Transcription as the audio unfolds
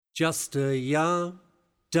Just a young,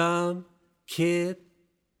 dumb kid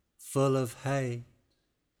full of hate.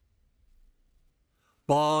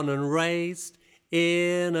 Born and raised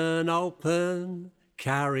in an open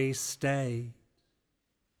carry state.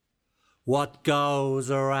 What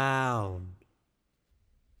goes around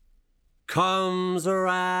comes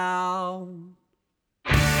around.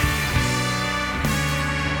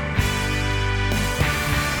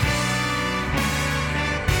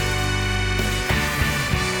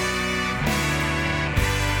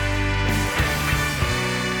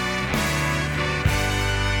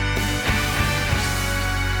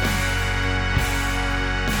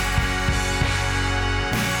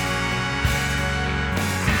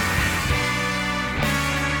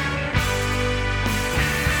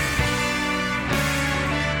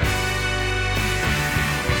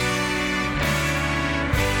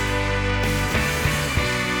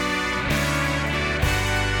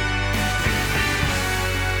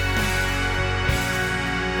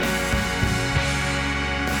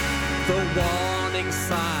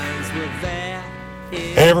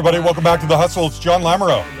 Hey everybody, welcome back to The Hustle. It's John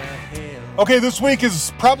Lamoureux. Okay, this week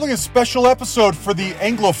is probably a special episode for the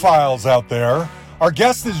Anglophiles out there. Our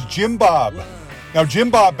guest is Jim Bob. Now, Jim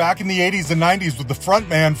Bob, back in the 80s and 90s, was the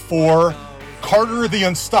frontman for Carter the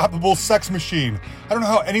Unstoppable Sex Machine. I don't know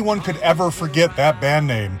how anyone could ever forget that band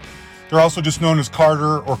name. They're also just known as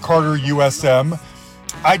Carter or Carter USM.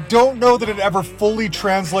 I don't know that it ever fully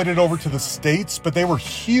translated over to the States, but they were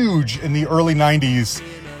huge in the early 90s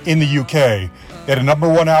in the UK. They had a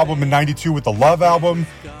number one album in 92 with the Love album.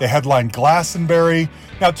 They headlined Glastonbury.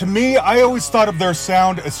 Now, to me, I always thought of their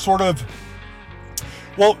sound as sort of,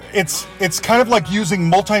 well, it's kind of like using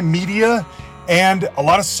multimedia and a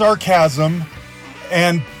lot of sarcasm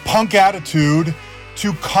and punk attitude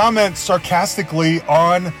to comment sarcastically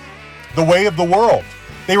on the way of the world.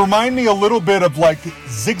 They remind me a little bit of like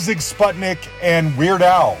Zig Zig Sputnik and Weird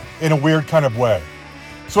Al in a weird kind of way.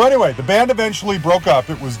 So anyway, the band eventually broke up.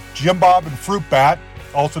 It was Jim Bob and Fruit Bat,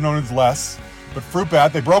 also known as Les, but Fruit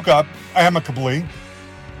Bat, they broke up amicably,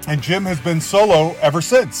 and Jim has been solo ever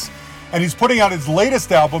since. And he's putting out his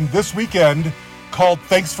latest album this weekend called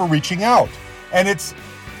Thanks for Reaching Out. And it's,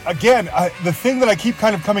 again, the thing that I keep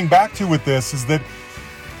kind of coming back to with this is that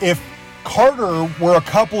if Carter were a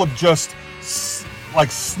couple of just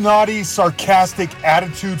like snotty, sarcastic,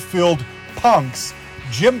 attitude-filled punks,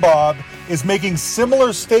 Jim Bob is making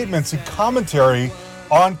similar statements and commentary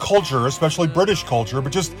on culture, especially British culture,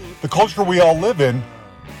 but just the culture we all live in,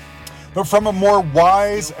 but from a more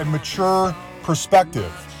wise and mature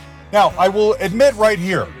perspective. Now, I will admit right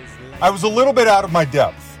here, I was a little bit out of my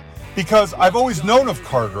depth because I've always known of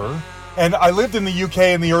Carter, and I lived in the UK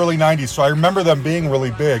in the early 90s, so I remember them being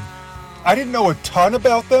really big. I didn't know a ton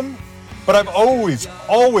about them, but I've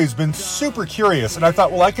always been super curious, and I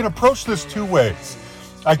thought, well, I can approach this two ways.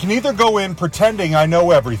 I can either go in pretending I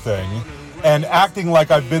know everything and acting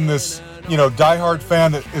like I've been this, diehard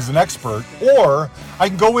fan that is an expert, or I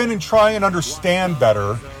can go in and try and understand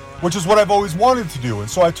better, which is what I've always wanted to do. And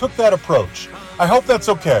so I took that approach. I hope that's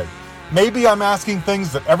okay. Maybe I'm asking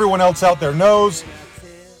things that everyone else out there knows.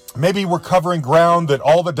 Maybe we're covering ground that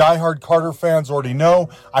all the diehard Carter fans already know.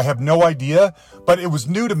 I have no idea, but it was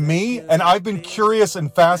new to me, and I've been curious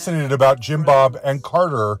and fascinated about Jim Bob and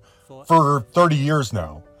Carter for 30 years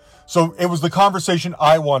now. So it was the conversation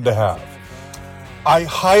I wanted to have. I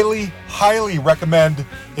highly recommend,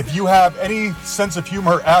 if you have any sense of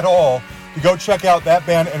humor at all, to go check out that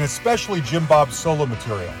band and especially Jim Bob's solo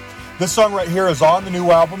material. This song right here is on the new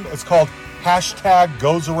album. It's called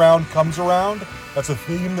 #Goes Around Comes Around. That's a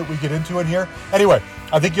theme that we get into in here. Anyway,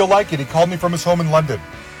 I think you'll like it. He called me from his home in London.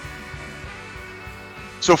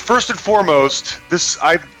 So first and foremost,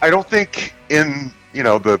 I don't think in,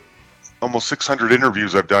 the almost 600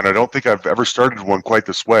 interviews I've done, I don't think I've ever started one quite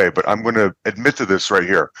this way, but I'm going to admit to this right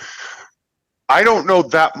here. I don't know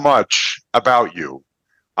that much about you.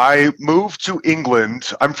 I moved to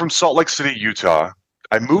England. I'm from Salt Lake City, Utah.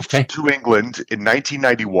 I moved to England in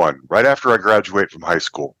 1991, right after I graduated from high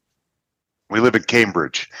school. We live in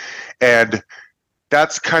Cambridge, and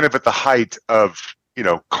that's kind of at the height of,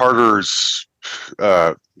 Carter's,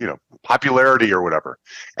 popularity or whatever.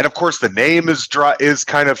 And of course, the name is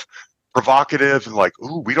kind of provocative and like,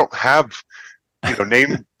 ooh, we don't have,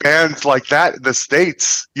 name bands like that in the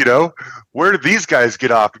States. Where did these guys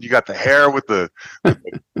get off? And you got the hair with the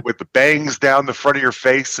bangs down the front of your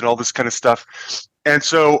face and all this kind of stuff. And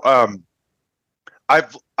so,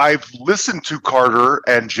 I've listened to Carter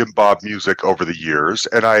and Jim Bob music over the years,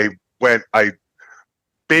 and I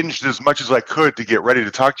binged as much as I could to get ready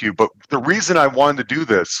to talk to you. But the reason I wanted to do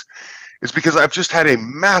this is because I've just had a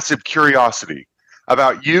massive curiosity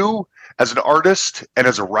about you as an artist and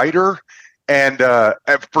as a writer, and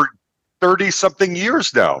for 30-something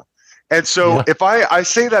years now. And so if I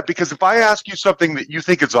say that because if I ask you something that you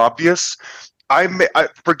think is obvious,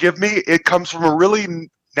 forgive me, it comes from a really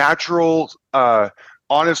natural,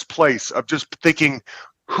 honest place of just thinking,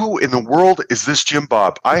 who in the world is this Jim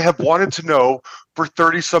Bob? I have wanted to know for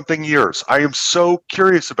 30-something years. I am so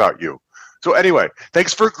curious about you. So anyway,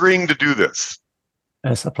 thanks for agreeing to do this.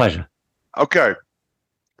 It's a pleasure. Okay.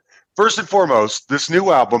 First and foremost, this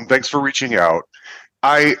new album, thanks for reaching out.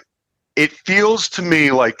 It feels to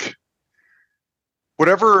me like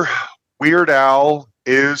whatever Weird Al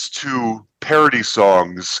is to parody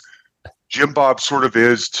songs, Jim Bob sort of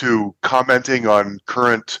is to commenting on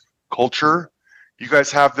current culture. You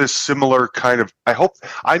guys have this similar kind of,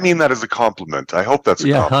 I mean that as a compliment. I hope that's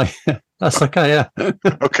a compliment. That's okay, yeah.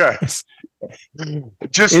 Okay.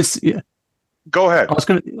 Go ahead. I was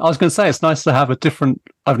going to say, it's nice to have a different,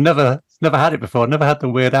 I've never had it before. I've never had the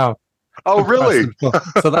Weird Al. Oh, really?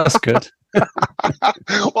 So that's good.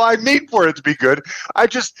 Well, I mean for it to be good. I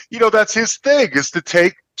just, that's his thing, is to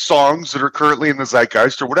take songs that are currently in the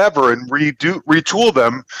zeitgeist or whatever and retool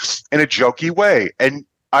them in a jokey way. And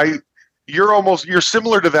you're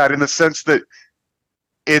similar to that in the sense that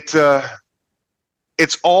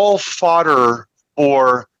it's all fodder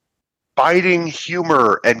for biting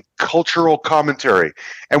humor and cultural commentary.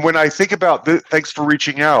 And when I think about thanks for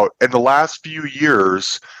reaching out, in the last few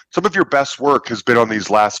years, some of your best work has been on these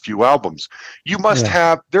last few albums. You must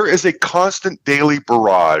there is a constant daily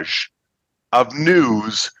barrage of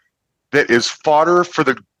news that is fodder for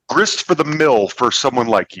the grist for the mill for someone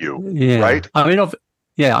like you, right? I mean,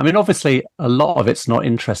 obviously, a lot of it's not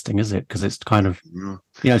interesting, is it? Because it's kind of,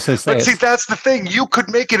 so say. But see, that's the thing. You could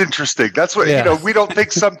make it interesting. That's what we don't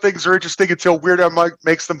think some things are interesting until Weird Al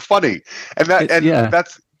makes them funny, and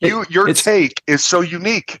that's your take is so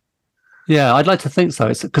unique. Yeah, I'd like to think so.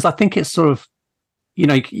 It's because I think it's sort of,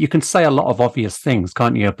 you can say a lot of obvious things,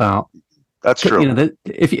 can't you? About that's true.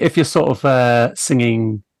 If you're sort of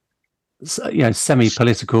singing,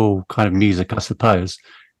 semi-political kind of music, I suppose.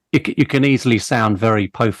 You can easily sound very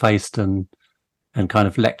po-faced and kind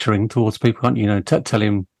of lecturing towards people, can't you? Tell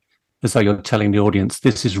him as though you're telling the audience,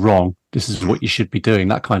 this is wrong, this is what you should be doing,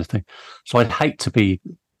 that kind of thing. So I'd hate to be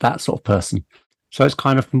that sort of person. So it's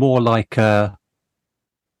kind of more like a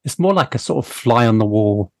sort of fly on the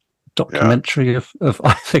wall documentary of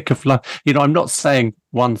I think of life. I'm not saying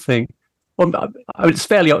one thing. Well, it's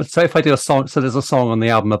fairly. So if I do a song, so there's a song on the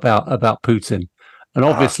album about Putin, and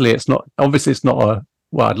obviously it's not a.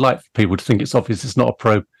 Well, I'd like people to think it's obvious it's not a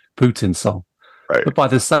pro-Putin song, right. But by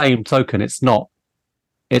the same token, it's not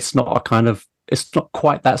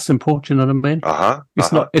quite that simple. Do you know what I mean?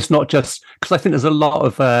 It's not just because I think there's a lot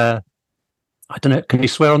of I don't know. Can you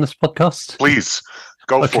swear on this podcast? Please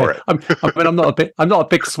go for it. I'm not a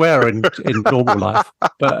big swearer in normal life,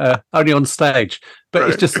 but only on stage. But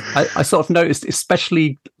It's just I sort of noticed,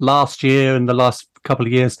 especially last year and the last couple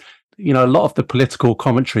of years, a lot of the political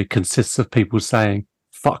commentary consists of people saying,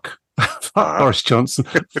 fuck Boris Johnson,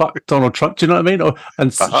 fuck Donald Trump, do you know what I mean?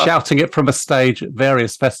 And shouting it from a stage at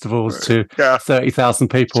various festivals to 30,000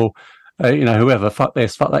 people, whoever, fuck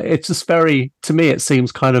this, fuck that. It's just to me, it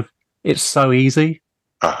seems kind of, it's so easy,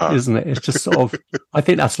 isn't it? It's just sort of, I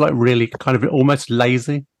think that's like really kind of almost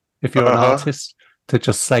lazy if you're an artist to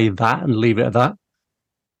just say that and leave it at that.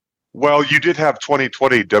 Well, you did have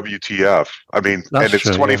 2020 WTF. I mean, that's and it's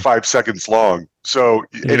true, 25 seconds long. So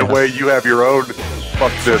in a way, you have your own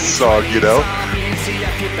fuck this song,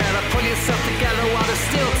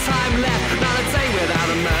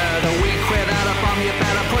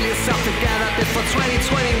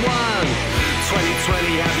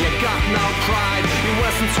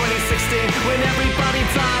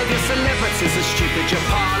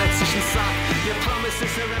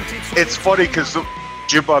 It's funny because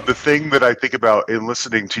Jim Bob, the thing that I think about in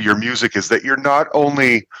listening to your music is that you're not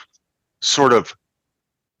only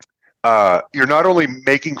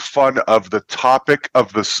making fun of the topic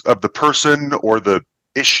of the person or the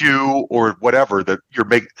issue or whatever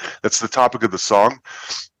that's the topic of the song.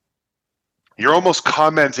 You're almost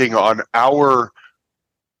commenting on our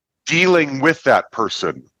dealing with that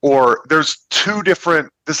person, or does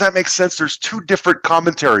that make sense? There's two different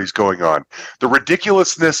commentaries going on. The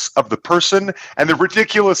ridiculousness of the person and the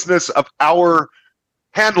ridiculousness of our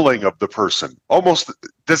handling of the person. Almost,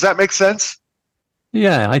 does that make sense?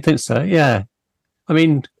 Yeah, I think so. Yeah. I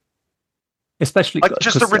mean, especially like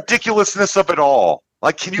just the ridiculousness of it all.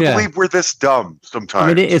 Like, can you believe we're this dumb sometimes? I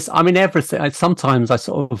mean, it is. I mean, everything. Sometimes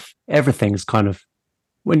everything's kind of,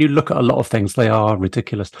 when you look at a lot of things, they are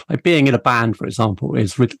ridiculous. Like being in a band, for example,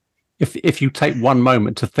 is if you take one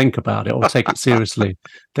moment to think about it or take it seriously,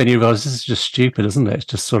 then you realize this is just stupid, isn't it? It's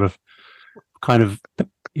just sort of kind of,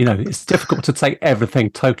 it's difficult to take everything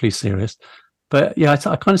totally serious. But yeah,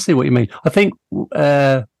 I kind of see what you mean. I think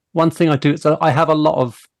one thing I do is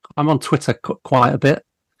I'm on Twitter quite a bit.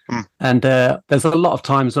 And there's a lot of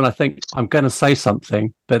times when I think I'm going to say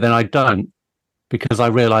something, but then I don't, because I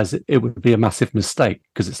realize it would be a massive mistake,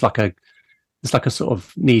 because it's like a sort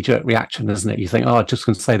of knee-jerk reaction, isn't it? You think, I'm just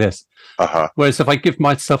going to say this. Whereas if I give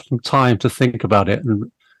myself some time to think about it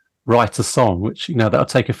and write a song, which, that'll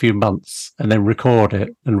take a few months, and then record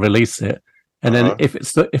it and release it. And then if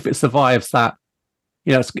it survives that,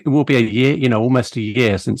 it will be a year, almost a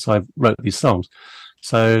year since I wrote these songs.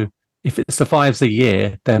 So if it survives a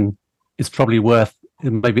year, then it's probably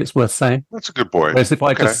maybe it's worth saying. That's a good point. Whereas if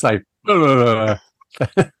I just say, right.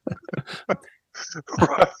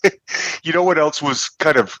 You know what else was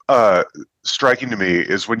kind of striking to me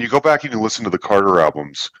is when you go back and you listen to the Carter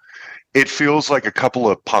albums, it feels like a couple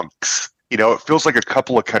of punks. It feels like a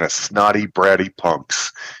couple of kind of snotty, bratty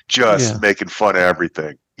punks just making fun of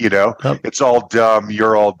everything. It's all dumb.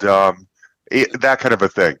 You're all dumb. That kind of a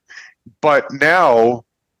thing. But now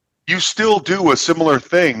you still do a similar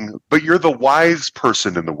thing, but you're the wise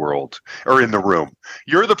person in the world or in the room.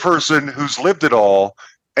 You're the person who's lived it all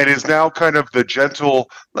and is now kind of the gentle,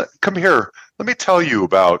 come here, let me tell you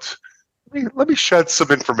about, let me shed some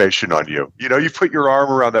information on you. You put your arm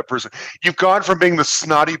around that person. You've gone from being the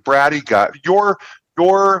snotty, bratty guy.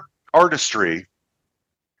 Your artistry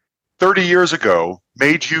 30 years ago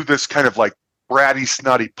made you this kind of like bratty,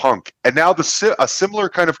 snotty punk. And now a similar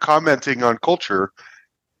kind of commenting on culture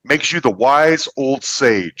makes you the wise old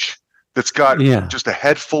sage that's got just a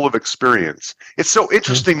head full of experience. It's so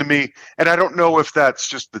interesting to me, and I don't know if that's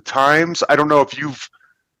just the times. I don't know if you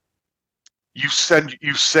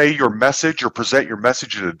say your message or present your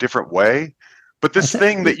message in a different way, but this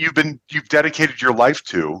thing that you've dedicated your life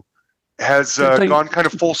to has gone kind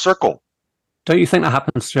of full circle. Don't you think that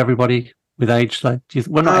happens to everybody with age, though?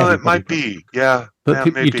 It might be, yeah.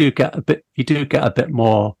 But maybe. you do get a bit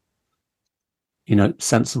more,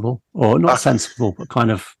 sensible, or not sensible, but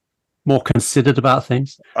kind of more considered about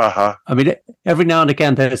things. I mean, every now and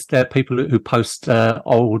again, there are people who post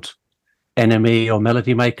old NME or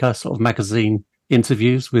Melody Maker sort of magazine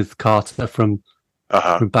interviews with Carter from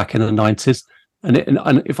back in the 90s,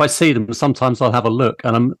 and if I see them, sometimes I'll have a look,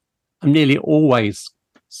 and I'm nearly always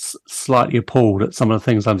slightly appalled at some of the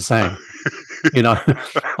things I'm saying.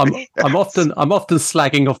 I'm often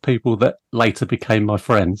slagging off people that later became my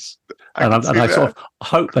friends, and I sort of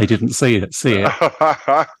hope they didn't see it.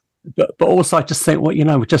 But also I just think,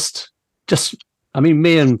 I mean,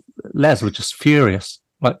 me and Les were just furious,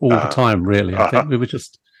 like all the time. Really, I think we were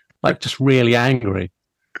just really angry.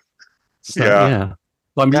 So, yeah.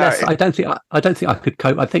 I mean, I don't think I could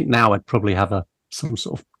cope. I think now I'd probably have some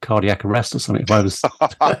sort of cardiac arrest or something if I was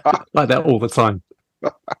like that all the time.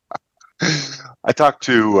 I talked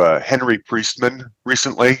to Henry Priestman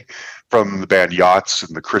recently from the band Yachts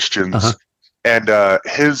and the Christians, and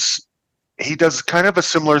he does kind of a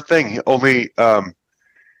similar thing, only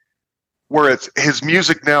where it's his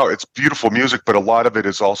music now, it's beautiful music, but a lot of it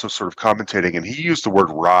is also sort of commentating, and he used the word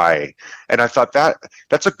wry, and I thought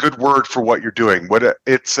that's a good word for what you're doing.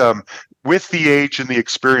 It's with the age and the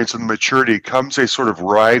experience and the maturity comes a sort of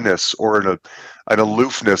wryness or an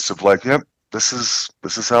aloofness of like, yep, this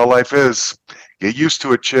is how life is. Get used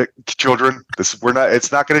to it, children.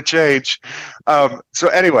 It's not going to change. So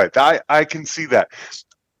anyway, I can see that.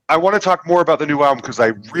 I want to talk more about the new album because I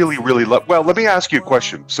really, really love. Well, let me ask you a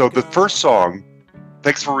question. So the first song,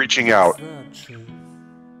 thanks for reaching out.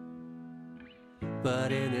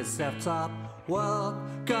 But in this self-taught world,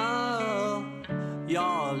 girl,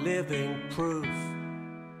 you're living proof.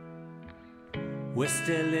 We're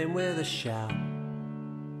still in with a shout.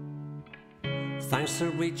 Thanks for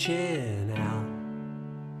reaching out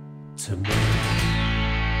to me.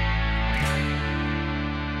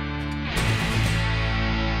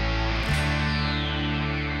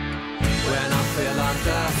 When I feel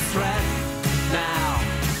under threat now,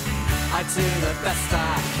 I do the best I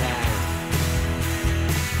can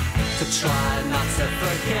to try not to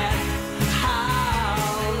forget how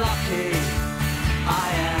lucky I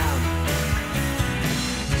am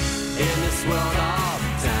in this world of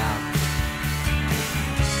doubt.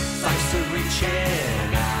 Thanks for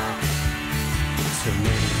reaching out to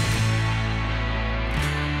me.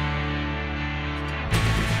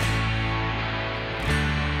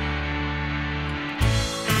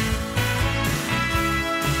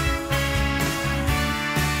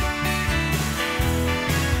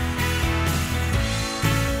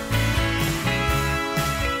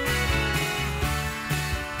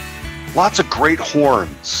 lots of great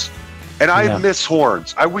horns. And I miss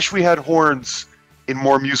horns. I wish we had horns in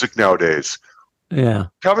more music nowadays. Yeah.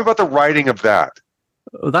 Tell me about the writing of that.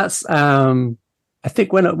 Well, that's I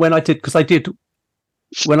think when I did, because I did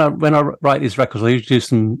when I write these records, I usually do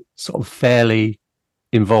some sort of fairly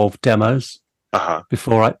involved demos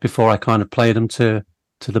before I kind of play them to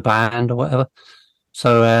the band or whatever.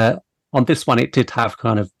 So on this one, it did have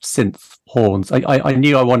kind of synth horns. I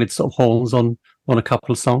knew I wanted sort of horns on a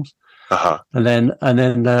couple of songs, and then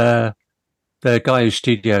the guy in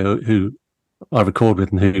studio who I record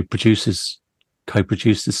with and who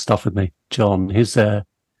co-produces stuff with me, John.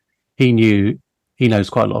 He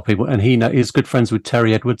knows quite a lot of people, and he's good friends with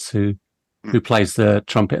Terry Edwards, who plays the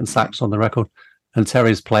trumpet and sax on the record. And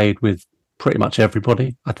Terry's played with pretty much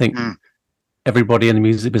everybody. I think everybody in the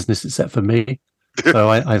music business except for me. So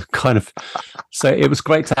I kind of, so it was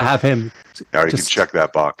great to have him. Now you can check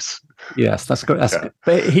that box. Yes, that's good. Good.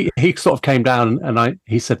 But he sort of came down and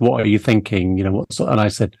he said, "What are you thinking? You know what?" And I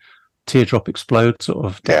said, "Teardrop Explode," sort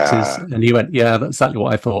of Dexys. And he went, "Yeah, that's exactly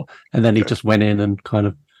what I thought." And then he just went in and kind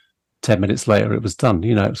of 10 minutes later it was done.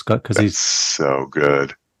 You know, it was good because he's so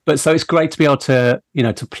good. But so it's great to be able to,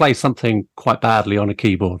 to play something quite badly on a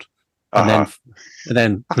keyboard and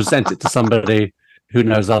then present it to somebody who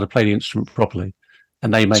knows how to play the instrument properly,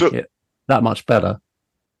 and they make it that much better.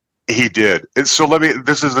 He did. And so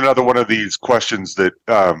this is another one of these questions that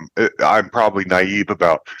I'm probably naive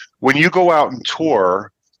about. When you go out and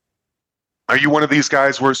tour, are you one of these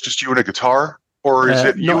guys where it's just you and a guitar? Or is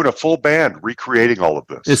it you and a full band recreating all of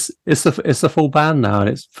this? It's a full band now, and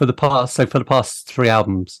it's for the past 3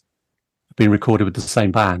 albums have been recorded with the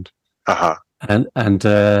same band. And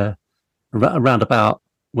around about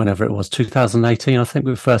whenever it was 2018, I think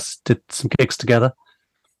we first did some gigs together.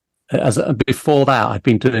 Before that, I'd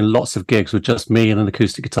been doing lots of gigs with just me and an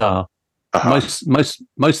acoustic guitar.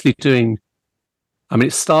 Mostly doing. I mean,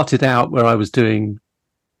 it started out where I was doing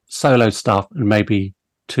solo stuff and maybe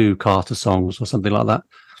 2 Carter songs or something like that,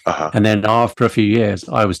 and then after a few years,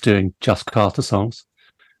 I was doing just Carter songs,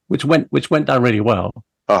 which went down really well.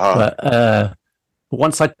 But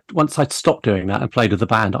once I stopped doing that and played with the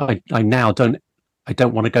band, I now don't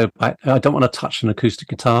want to go back. I don't want to touch an acoustic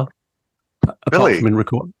guitar. Apart from in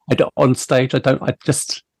record, on stage. I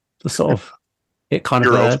just the sort of it kind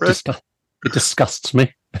of it disgusts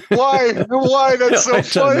me. Why? That's so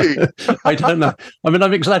funny. I don't know. I mean,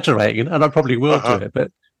 I'm exaggerating, and I probably will do it,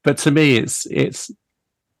 but to me, it's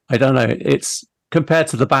I don't know. It's compared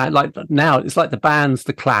to the band. Like now, it's like the band's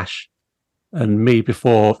the Clash, and me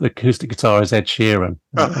before the acoustic guitar is Ed Sheeran.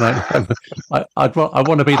 I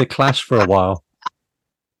want to be the Clash for a while.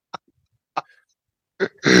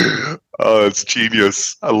 Oh, it's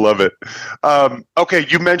genius. I love it. Okay,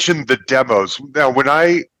 you mentioned the demos. Now, when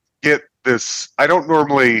I get this, I don't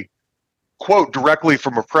normally quote directly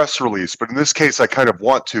from a press release, but in this case, I kind of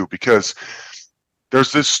want to, because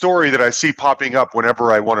there's this story that I see popping up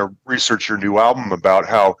whenever I want to research your new album about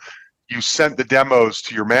how you sent the demos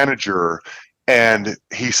to your manager, and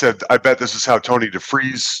he said, "I bet this is how Tony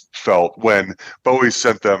DeFries felt when Bowie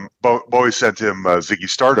sent him Ziggy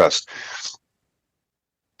Stardust."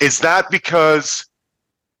 Is that because,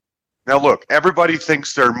 now look, everybody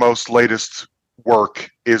thinks their most latest work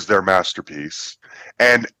is their masterpiece.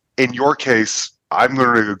 And in your case, I'm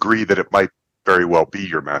going to agree that it might very well be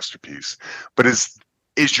your masterpiece. But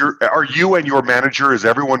are you and your manager, is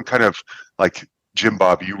everyone kind of like, "Jim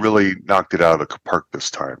Bob, you really knocked it out of the park this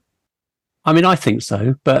time"? I mean, I think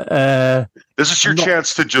so, but this is your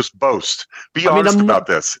chance to just boast. Be honest about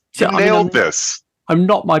this. You nailed this. I'm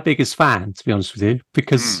not my biggest fan, to be honest with you,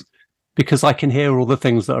 because I can hear all the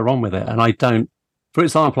things that are wrong with it, and I don't. For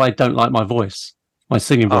example, I don't like my voice, my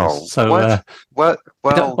singing voice. So what?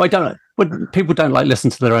 Well, I don't. People don't like listen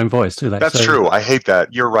to their own voice, do they? That's true. I hate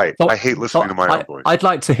that. You're right. I hate listening to my own voice. I'd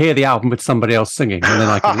like to hear the album with somebody else singing, and then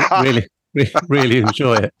I can really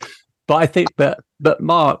enjoy it. But I think, but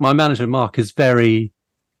Mark, my manager, Mark, is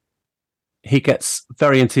he gets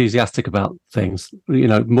very enthusiastic about things,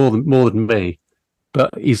 more than me.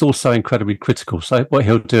 But he's also incredibly critical. So what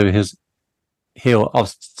he'll do is I'll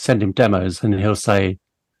send him demos and he'll say,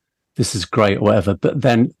 "This is great," or whatever. But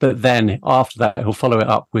then after that, he'll follow it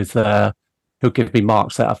up with he'll give me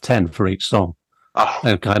marks out of 10 for each song,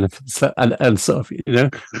 and kind of and sort of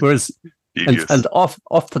Whereas and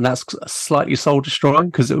often that's slightly soul destroying,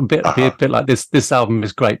 because it would be a bit like this album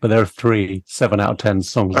is great, but there are 3 7 out of 10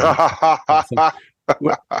 songs.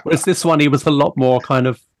 Whereas this one, he was a lot more kind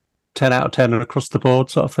of 10 out of 10 and across the board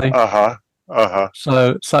sort of thing.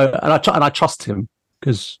 So and I trust him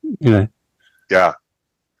because Yeah.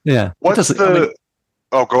 Yeah. What's the?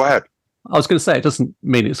 Oh, go ahead. I was going to say it doesn't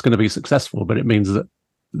mean it's going to be successful, but it means that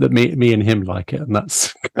me and him like it, and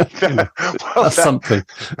that's that's something.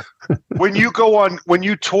 When you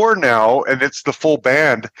tour now, and it's the full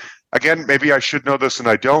band. Again, maybe I should know this, and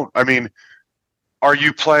I don't. I mean, are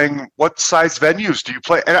you playing? What size venues do you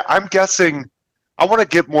play? And I'm guessing. I want to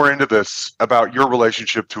get more into this about your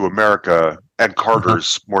relationship to America and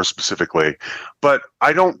Carter's more specifically, but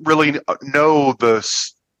I don't really know the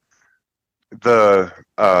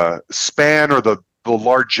span or the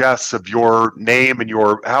largesse of your name and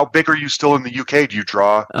how big are you still in the UK? Do you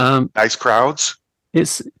draw nice crowds? I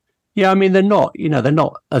mean, they're not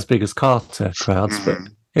as big as Carter crowds, but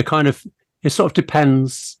it sort of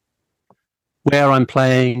depends where I'm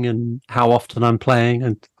playing and how often I'm playing.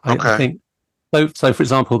 And I think, so for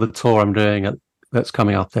example, the tour I'm doing that's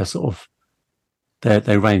coming up, they're sort of,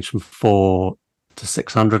 they range from 400 to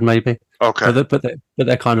 600 maybe. Okay. But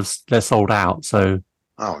they're sold out. So,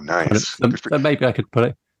 oh, nice. So maybe I could put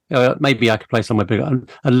it, maybe I could play somewhere bigger.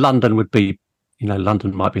 And London would be,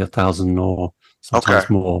 London might be 1,000 or sometimes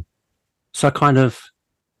more. So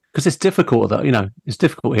because it's difficult it's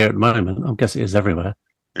difficult here at the moment. I guess it is everywhere.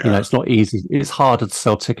 Yeah. It's not easy. It's harder to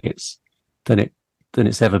sell tickets than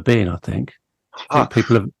it's ever been, I think. I think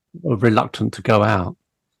people are reluctant to go out.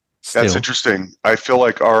 Still. That's interesting. I feel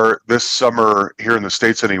like this summer here in the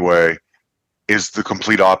States anyway is the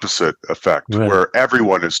complete opposite effect, where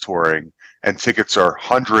everyone is touring and tickets are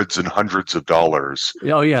hundreds and hundreds of dollars.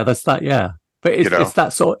 Oh yeah, that's that. Yeah, but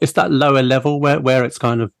it's that lower level where it's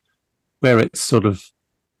kind of where it's sort of,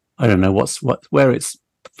 I don't know where it's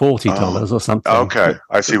 $40 or something. Okay,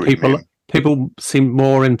 I see what you mean. People seem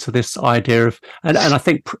more into this idea of, and I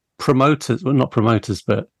think promoters, well, not promoters,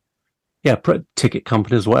 but ticket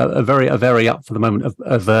companies are very up for the moment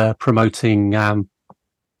of promoting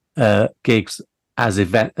gigs as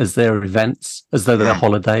their events, as though they're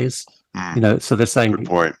holidays. So they're saying, good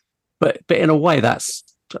point. But in a way, that's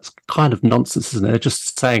kind of nonsense, isn't it? They're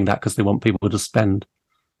just saying that because they want people to spend.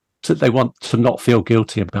 They want to not feel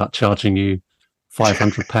guilty about charging you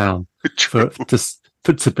 £500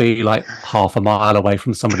 to be like half a mile away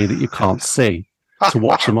from somebody that you can't see to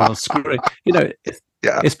watch them on a screen.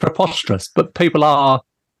 It's preposterous, but people are.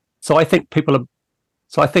 So I think that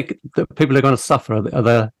people are going to suffer are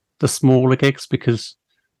the smaller gigs because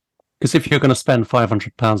if you're going to spend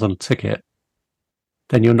 £500 on a ticket,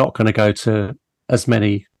 then you're not going to go to as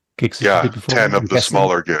many gigs as you did before. 10 of the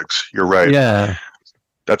smaller gigs. You're right. Yeah,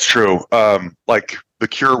 that's true. Like The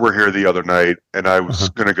Cure were here the other night, and I was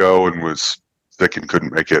going to go and was sick and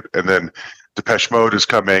couldn't make it. And then Depeche Mode is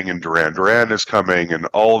coming, and Duran Duran is coming, and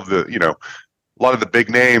all of the, a lot of the big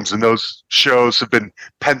names, and those shows have been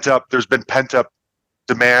pent up. There's been pent up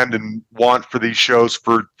demand and want for these shows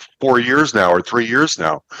for 4 years now or 3 years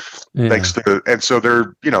now, thanks to, and so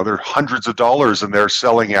they're hundreds of dollars and they're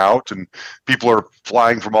selling out, and people are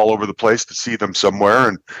flying from all over the place to see them somewhere,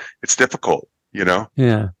 and it's difficult, Yeah,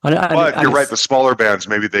 but you're right. The smaller bands,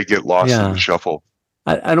 maybe they get lost in the shuffle.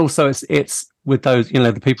 And also, it's with those,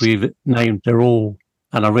 the people you've named, they're all,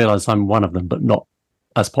 and I realize I'm one of them, but not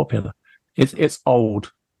as popular. It's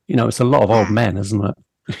old, it's a lot of old men, isn't it?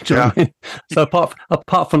 Do you know what I mean? So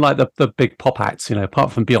apart from like the big pop acts,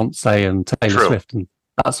 apart from Beyonce and Taylor Swift and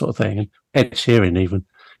that sort of thing, and Ed Sheeran even,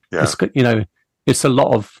 it's a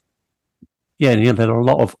lot of, there are a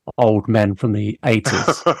lot of old men from the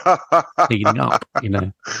 80s cleaning up,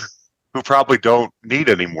 who probably don't need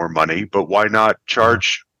any more money, but why not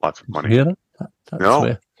charge lots of money? Yeah, that's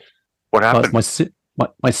weird. What happened?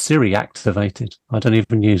 My Siri activated. I don't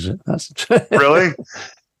even use it. That's really?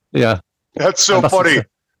 Yeah. That's so funny.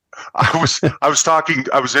 I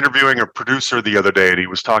was interviewing a producer the other day, and he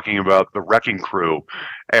was talking about the Wrecking Crew,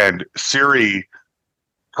 and Siri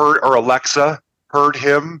or Alexa heard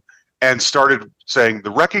him and started saying the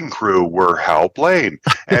Wrecking Crew were Hal Blaine,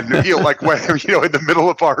 and like when in the middle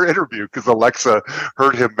of our interview, because Alexa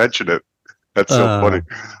heard him mention it. That's so funny.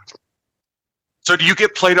 So, do you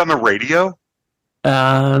get played on the radio?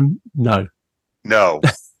 No.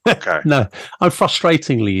 Okay. No, I'm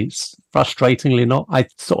frustratingly not. I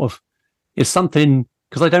sort of, it's something,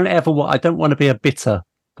 because I don't want to be I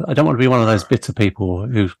don't want to be one of those bitter people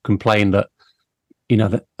who complain that,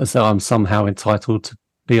 that as though I'm somehow entitled to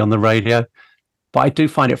be on the radio. But I do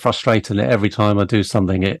find it frustrating that every time I do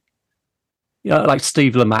something, like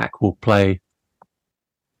Steve Lamacq will play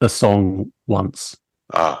the song once.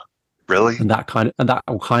 Really? And that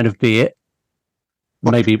will kind of be it.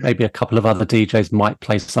 Maybe a couple of other DJs might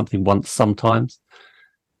play something once sometimes,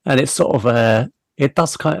 and it's sort of it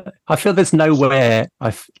does kind of. I feel there's nowhere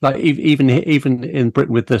like even in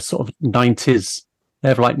Britain with the sort of 90s, they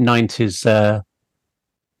have like 90s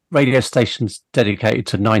radio stations dedicated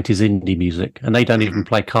to 90s indie music, and they don't even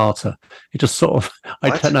play Carter. It just sort of, I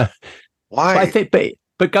What? don't know. Why? But I think,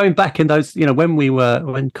 but going back in those,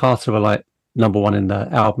 when Carter were like number one in the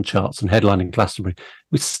album charts and headlining Glastonbury,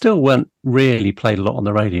 we still weren't really played a lot on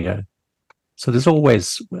the radio. So there's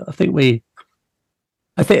always, I think, we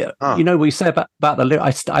say about the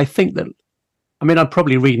lyrics. I think that, I mean, I'm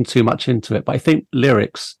probably reading too much into it, but I think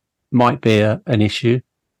lyrics might be an issue.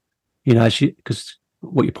 Because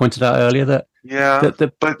what you pointed out earlier, that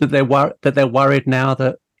they're worried now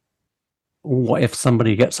that what if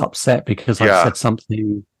somebody gets upset because I've said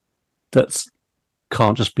something that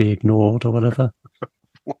can't just be ignored or whatever.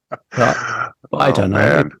 but I don't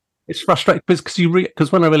know. It's frustrating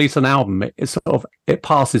because when I release an album, it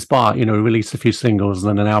passes by. We release a few singles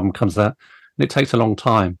and then an album comes out, and it takes a long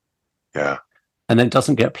time. Yeah. And then it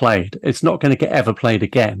doesn't get played. It's not going to get ever played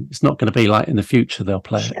again. It's not going to be like in the future they'll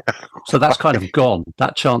play it. So that's kind of gone.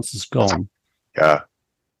 That chance is gone. Yeah.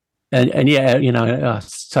 So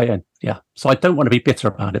I don't want to be bitter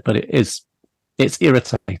about it, but it's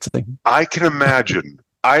irritating. I can imagine.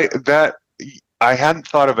 I hadn't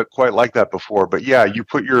thought of it quite like that before, but yeah, you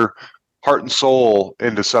put your heart and soul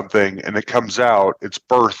into something and it comes out, it's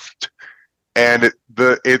birthed, and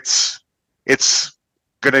it's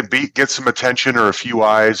going to get some attention or a few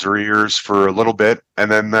eyes or ears for a little bit, and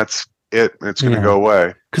then that's it. It's going to go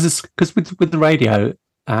away. Because with the radio,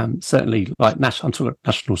 certainly like national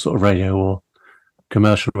sort of radio or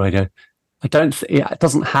commercial radio, I don't think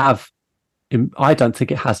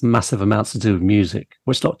it has massive amounts to do with music.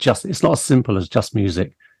 Well, it's not as simple as just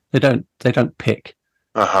music. They don't pick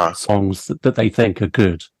songs that they think are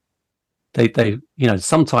good. They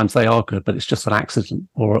sometimes they are good, but it's just an accident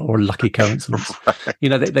or a lucky coincidence.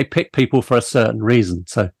 Right. They pick people for a certain reason.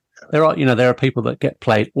 So there are people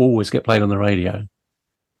that always get played on the radio,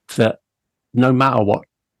 that no matter what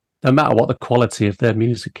the quality of their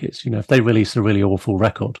music is, if they release a really awful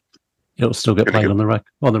record, it'll still get played on the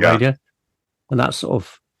radio. And that's sort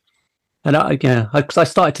of, because I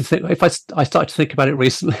started to think, I started to think about it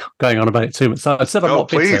recently, going on about it too much. So I said I'm not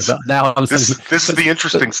bitter, but now I'm this is the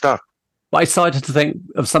interesting stuff. But I started to think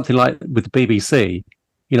of something like with the BBC.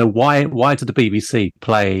 Why did the BBC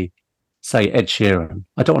play, say, Ed Sheeran?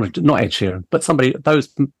 I don't want to, not Ed Sheeran, but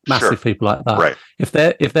those massive people like that. Right.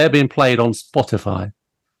 If they're being played on Spotify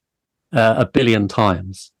a billion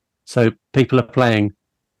times, so people are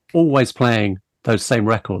always playing those same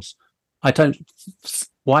records.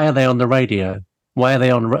 Why are they on the radio? Why are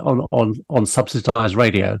they on subsidized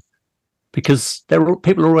radio? Because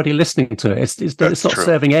people are already listening to it. It's not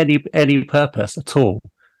serving any purpose at all.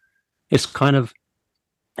 It's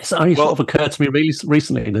only sort of occurred to me really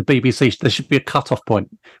recently in the BBC. There should be a cut-off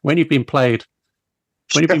point when you've been played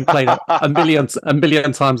a million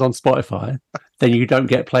times on Spotify, then you don't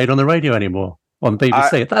get played on the radio anymore on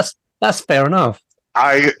BBC. That's fair enough.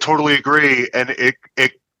 I totally agree, and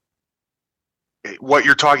what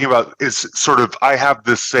you're talking about is sort of, I have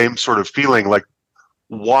this same sort of feeling, like,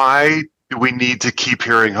 why do we need to keep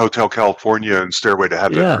hearing Hotel California and Stairway to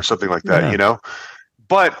Heaven or something like that,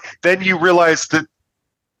 But then you realize that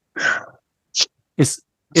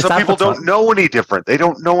some people don't know any different. They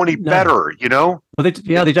don't know any better, Well, they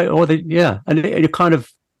don't, and it kind of,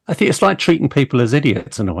 I think it's like treating people as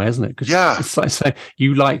idiots in a way, isn't it? Because it's like saying,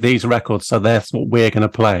 you like these records, so that's what we're going to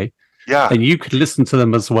play. Yeah. And you could listen to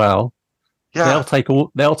them as well. Yeah.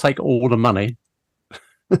 They'll take all the money.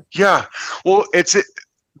 Yeah. Well,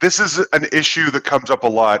 this is an issue that comes up a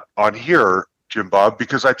lot on here, Jim Bob,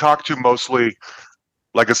 because I talk to mostly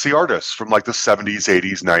legacy artists from like the 70s,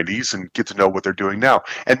 80s, 90s, and get to know what they're doing now.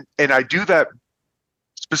 And I do that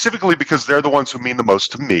specifically because they're the ones who mean the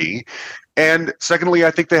most to me. And secondly,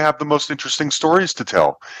 I think they have the most interesting stories to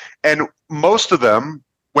tell. And most of them,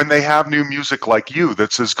 when they have new music like you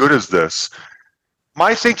that's as good as this,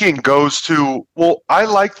 my thinking goes to, well, I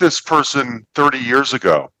liked this person 30 years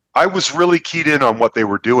ago. I was really keyed in on what they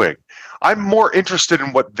were doing. I'm more interested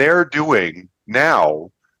in what they're doing now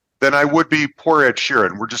than I would be poor Ed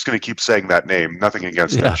Sheeran. We're just going to keep saying that name. Nothing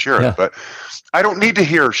against Ed Sheeran, but I don't need to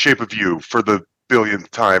hear Shape of You for the billionth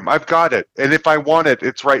time. I've got it. And if I want it,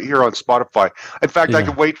 it's right here on Spotify. In fact, I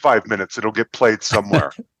can wait 5 minutes. It'll get played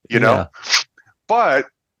somewhere, know? But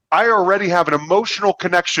I already have an emotional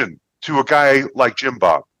connection to a guy like Jim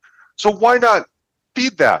Bob. So why not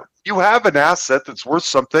feed that? You have an asset that's worth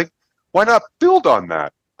something. Why not build on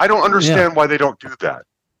that? I don't understand why they don't do that.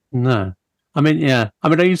 No. I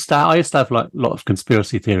used to have like a lot of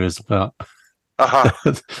conspiracy theories about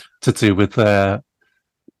to do with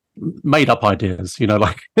made up ideas,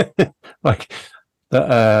 like like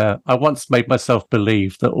that. I once made myself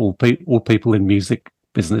believe that all people in music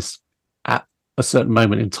business at a certain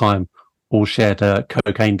moment in time all shared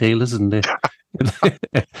cocaine dealers in the 90s.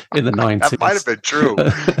 That might have been true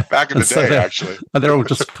back in the day, actually. And they're all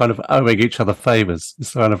just kind of owing each other favors.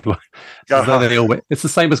 It's kind of like, it's the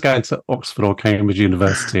same as going to Oxford or Cambridge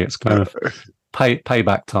University. It's kind of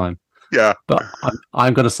payback time. Yeah. But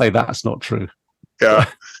I'm going to say that's not true. Yeah.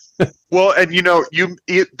 Well, and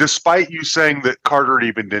despite you saying that Carter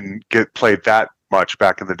even didn't get played that much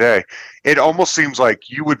back in the day, it almost seems like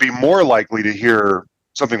you would be more likely to hear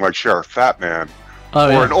something like Sheriff Fat Man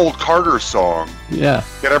or an old Carter song that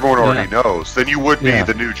everyone already knows than you would be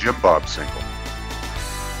the new Jim Bob single.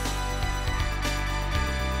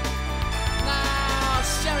 Now,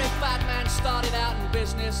 Sheriff Fat Man started out in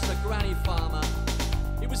business as a granny farmer.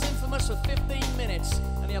 He was infamous for 15 minutes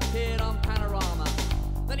and he appeared on Panorama.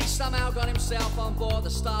 Then he somehow got himself on board the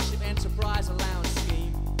Starship Enterprise allowance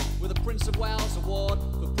scheme with a Prince of Wales Award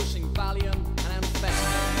for pushing Valium and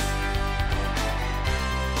amphetamines.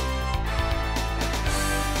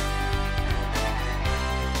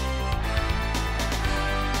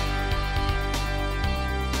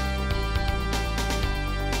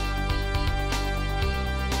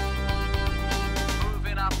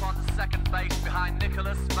 Behind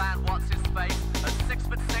Nicholas Van What's-His-Face at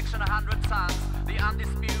 6'6" and 100 tons, the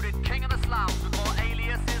undisputed king of the slums with more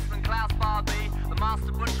aliases than Klaus Barbie, the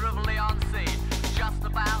master butcher of Leon C. Just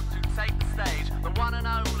about to take the stage, the one and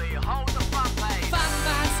only, hold the front page. Fat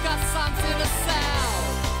Man's got something to sell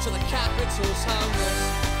to the capital's homeless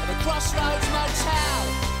at the Crossroads Motel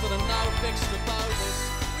for the no-fix to bogus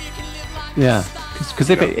where you can live like because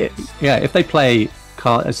if they play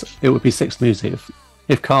it would be Six Music.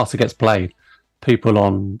 If Carter gets played, people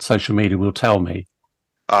on social media will tell me.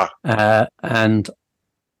 And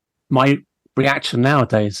my reaction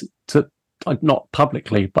nowadays, to not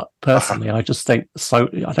publicly, but personally, I just think, so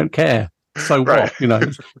I don't care. So what?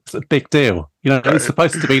 It's a big deal. It's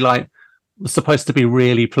supposed to be like, we're supposed to be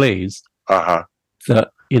really pleased that,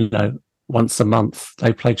 once a month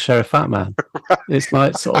they played Sheriff Fat Man. It's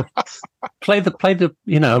like sort of play the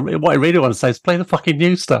what I really want to say is play the fucking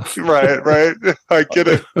new stuff. Right. I get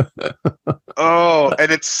it. Oh,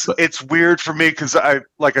 and it's weird for me because I've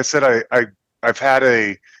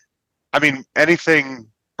had anything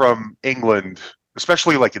from England,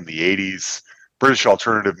 especially like in the 80s, British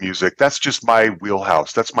alternative music, that's just my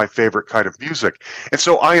wheelhouse. That's my favorite kind of music. And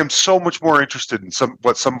so I am so much more interested in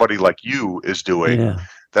what somebody like you is doing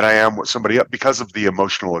than I am what somebody else, because of the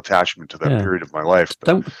emotional attachment to that period of my life.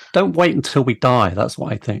 But don't wait until we die. That's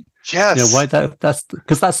what I think. Yes. Why that's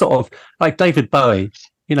because that's sort of like David Bowie.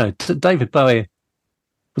 David Bowie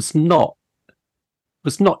was not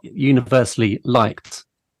universally liked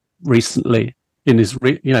recently in his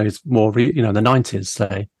his more the 90s,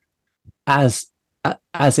 say, as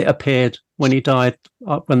it appeared when he died,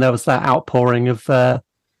 when there was that outpouring of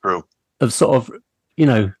sort of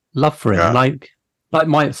love for him. Like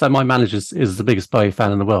my manager is the biggest Bowie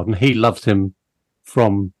fan in the world, and he loved him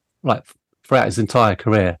from throughout his entire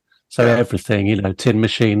career. So everything, Tin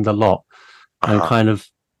Machine, the lot, and kind of.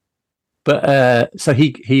 But so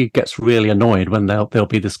he gets really annoyed when there'll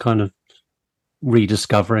be this kind of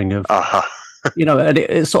rediscovering of, and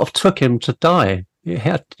it sort of took him to die. It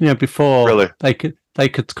had, before they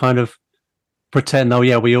could kind of pretend,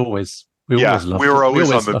 we always loved him. We were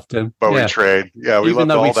always on the Bowie train. Yeah, we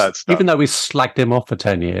loved all that stuff. Even though we slagged him off for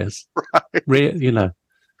 10 years. Right.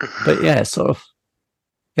 But sort of,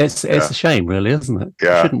 it's a shame, really, isn't it?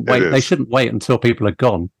 Yeah, They shouldn't wait until people are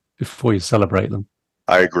gone before you celebrate them.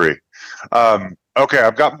 I agree. Okay,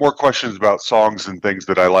 I've got more questions about songs and things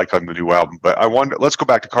that I like on the new album, but let's go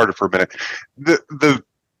back to Carter for a minute. The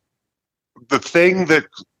thing that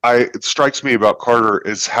it strikes me about Carter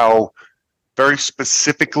is how very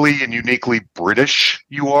specifically and uniquely British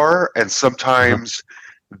you are, and sometimes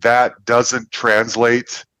that doesn't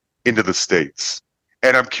translate into the States.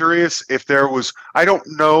 And I'm curious if there was, I don't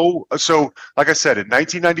know. So, like I said, in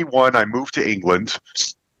 1991, I moved to England.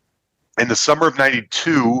 In the summer of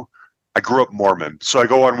 92, I grew up Mormon. So I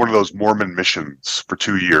go on one of those Mormon missions for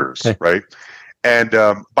 2 years, right? And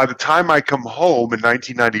by the time I come home in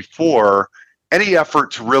 1994, any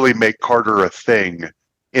effort to really make Carter a thing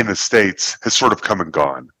in the States has sort of come and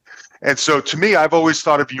gone. And so to me, I've always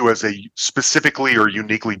thought of you as a specifically or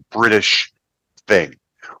uniquely British thing.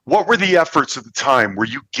 What were the efforts at the time? Were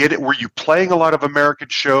you playing a lot of American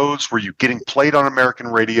shows? Were you getting played on American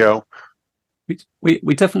radio? We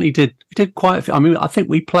definitely did. We did quite a few. I mean, I think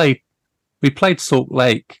we played Salt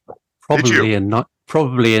Lake probably in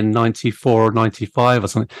 94 or 95 or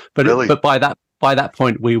something. But really? But by that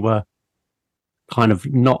point we were kind of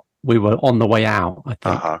we were on the way out, I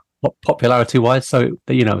think. popularity wise. So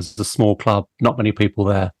you know, it was a small club, not many people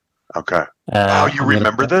there. Okay. Wow, you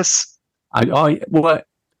remember this? Well,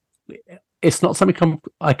 it's not something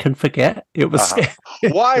I can forget. It was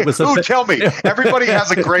why? It was Tell me. Everybody has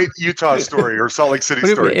a great Utah story or Salt Lake City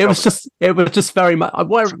story. It was just very much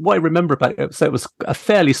what I remember about it. So it was a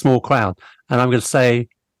fairly small crowd, and I'm going to say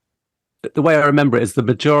the way I remember it is the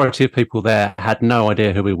majority of people there had no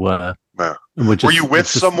idea who we were. No. And were you with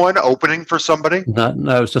someone opening for somebody? No,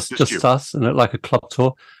 it was just us, and like a club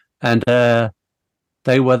tour, and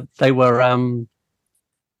they were.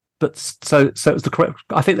 But so it was the correct.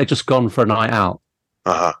 I think they'd just gone for a night out,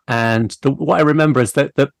 and what I remember is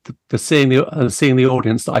that the seeing the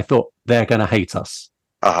audience, I thought they're going to hate us,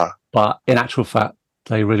 but in actual fact,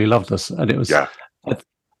 they really loved us, and it was. Yeah.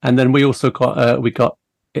 And then we also got there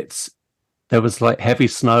was like heavy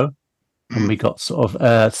snow, and we got sort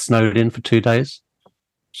of snowed in for 2 days,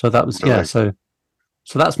 so that was really? So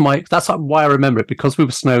that's why I remember it, because we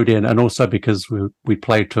were snowed in, and also because we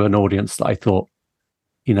played to an audience that I thought.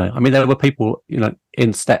 You know, I mean, there were people, you know,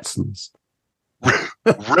 in Stetsons.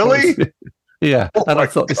 Really? Yeah, and I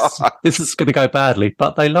thought this is going to go badly,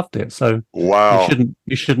 but they loved it. So wow,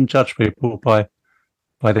 you shouldn't judge people by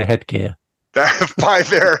their headgear. By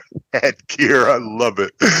their headgear, I love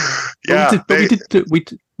it. Yeah,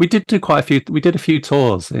 we did do quite a few. We did a few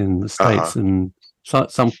tours in the States, and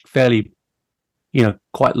some fairly, you know,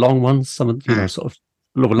 quite long ones. Some you know, sort of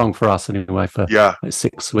a little long for us anyway, for like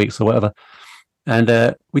 6 weeks or whatever.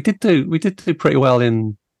 And we did do pretty well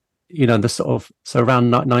in, you know, the sort of, so around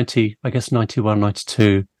 90, I guess 91,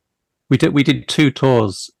 92. We did 2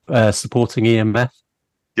 tours supporting EMF.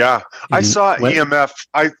 Yeah, I saw EMF.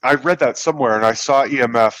 I read that somewhere, and I saw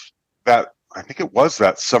EMF that, I think it was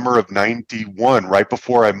that summer of 91, right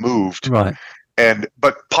before I moved. Right.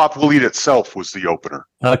 But Pop Will Eat Itself was the opener.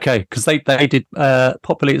 Okay, because they did,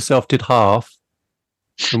 Pop Will Eat Itself did half,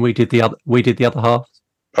 and we did the other half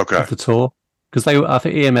of the tour. Because I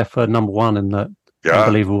think EMF were number 1 and that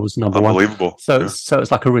Unbelievable was number 1. Unbelievable. So it's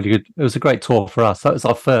like it was a great tour for us. That was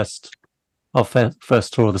our first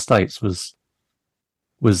tour of the States was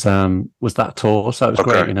that tour. So it was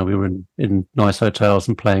great. You know, we were in nice hotels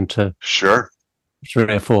and playing to 3,000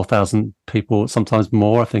 or 4,000 people, sometimes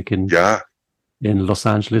more. I think in Los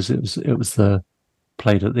Angeles it was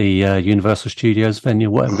played at the Universal Studios venue,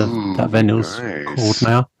 whatever that venue was called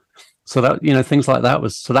now. So that, you know, things like that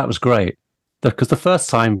was great. Because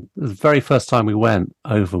the very first time we went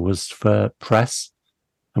over was for press,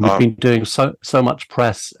 and we've been doing so much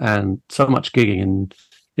press and so much gigging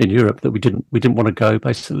in Europe that we didn't want to go.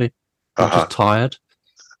 Basically, we were just tired,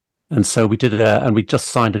 and so we did and we just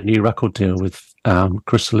signed a new record deal with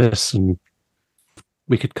Chrysalis, and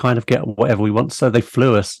we could kind of get whatever we want. So they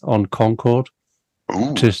flew us on Concorde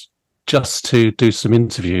just to do some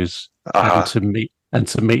interviews and to meet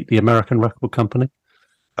the American record company.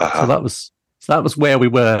 So that was where we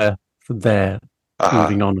were from there,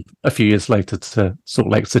 moving on a few years later to Salt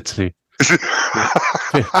Lake City. 50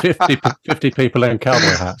 people in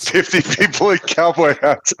cowboy hats. 50 people in cowboy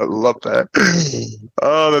hats. I love that.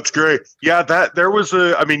 Oh, that's great. Yeah, there was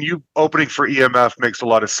you opening for EMF makes a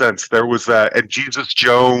lot of sense. There was that, and Jesus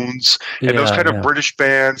Jones, and those kind of British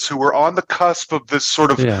bands who were on the cusp of this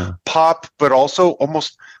sort of pop, but also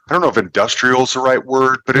almost, I don't know if industrial is the right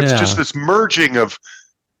word, but it's just this merging of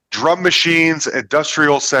drum machines,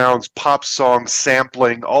 industrial sounds, pop songs,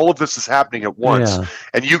 sampling, all of this is happening at once. Yeah.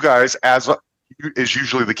 And you guys, as is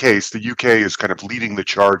usually the case, the UK is kind of leading the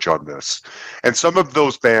charge on this. And some of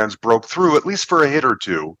those bands broke through, at least for a hit or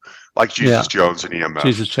two, like Jesus Jones and EMF.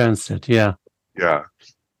 Jesus Jones did, yeah. Yeah.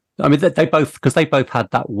 I mean, they both had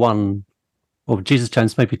that one, or Jesus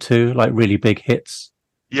Jones maybe 2, like really big hits.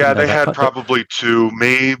 Yeah, they had probably 2,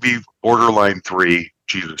 maybe borderline 3.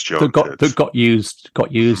 Jesus Jones that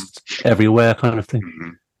got used everywhere, kind of thing. Mm-hmm.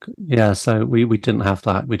 Yeah, so we didn't have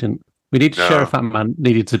that. We needed Sheriff Ant-Man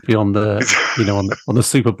needed to be on the on the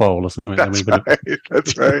Super Bowl or something.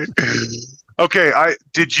 That's right. Okay,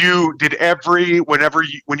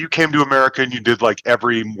 when you came to America and you did like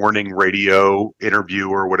every morning radio interview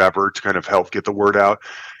or whatever to kind of help get the word out,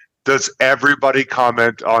 does everybody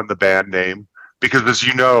comment on the band name? Because as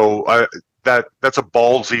you know, that's a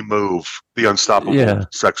ballsy move, the Unstoppable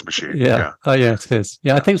Sex Machine. Yeah. Oh, yeah, it is.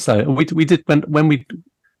 Yeah, I think so. We did when we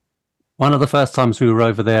one of the first times we were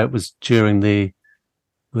over there. It was during the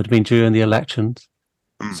elections.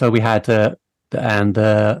 So we had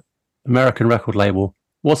and American record label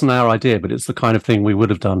wasn't our idea, but it's the kind of thing we would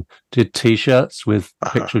have done. Did T-shirts with a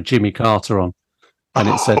picture of Jimmy Carter on, and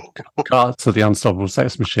it said "Carter, the Unstoppable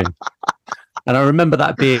Sex Machine." And I remember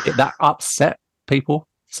that upset people.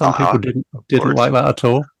 Some people didn't like that at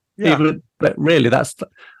all. Yeah. But really, that's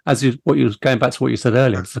what you was going back to what you said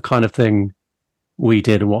earlier. It's the kind of thing we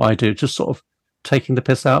did and what I do, just sort of taking the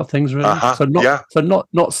piss out of things, really. So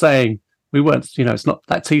not saying we weren't. It's not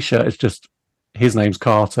that T-shirt. It's just his name's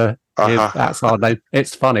Carter. That's our name.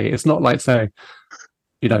 It's funny. It's not like saying,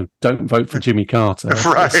 don't vote for Jimmy Carter.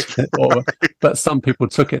 Right. But some people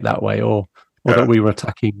took it that way, or that we were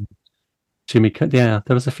attacking Jimmy. Yeah,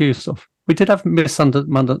 there was a few sort of. We did have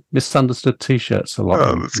misunderstood T-shirts a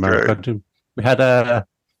lot in America. Great. We had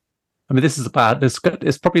this is bad.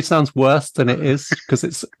 It probably sounds worse than it is because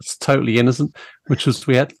it's totally innocent. Which was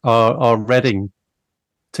we had our Reading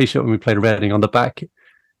T-shirt when we played Reading. On the back,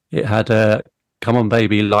 it had "Come on,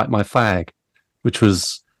 baby, light my fag," which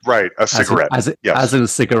was right a cigarette, as in a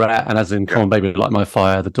cigarette, and as in "Come on, baby, light my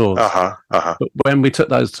fire." The Doors. But when we took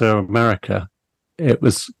those to America, it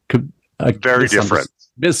was very different.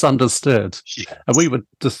 Misunderstood, and we were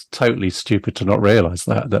just totally stupid to not realize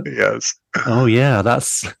that. Yes. Oh yeah,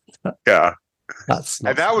 that's and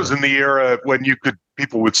that was in the era when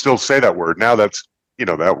people would still say that word. Now that's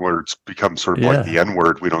that word's become sort of like the N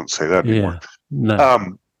word. We don't say that anymore. No.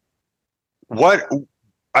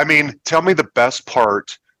 Tell me the best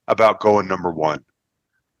part about going number one.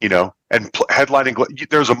 And headlining.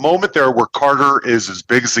 There's a moment there where Carter is as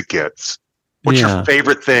big as it gets. What's your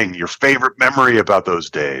favorite thing, your favorite memory about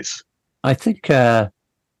those days? I think,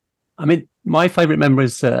 my favorite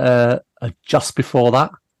memories are just before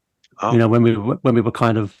that. Oh. When we were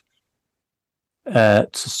kind of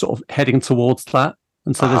sort of heading towards that.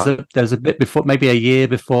 And so there's a bit before, maybe a year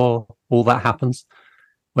before all that happens,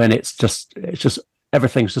 when it's just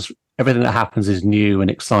everything that happens is new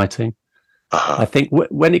and exciting. I think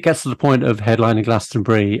when it gets to the point of headlining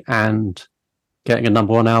Glastonbury and getting a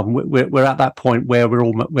number one album, we're at that point where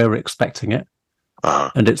we're expecting it,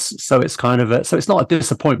 and it's kind of so it's not a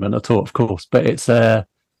disappointment at all, of course, but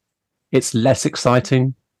it's less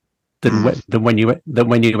exciting than when you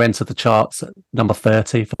enter the charts at number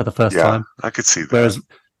 30 for the first time. I could see that. Whereas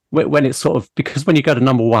when it's sort of, because when you go to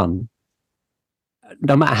number one,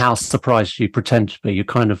 no matter how surprised you pretend to be, you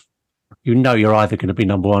kind of you're either going to be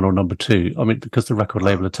number one or number two. Because the record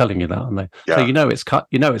label are telling you that, aren't they? Yeah. So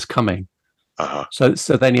it's coming.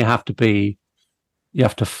 So then you have to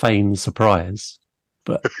feign surprise,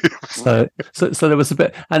 but so there was a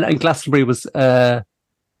bit, and Glastonbury was I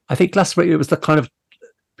think Glastonbury, it was the kind of,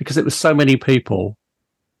 because it was so many people,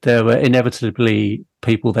 there were inevitably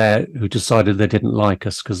people there who decided they didn't like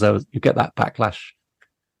us, because you get that backlash,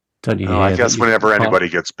 don't you? I guess whenever anybody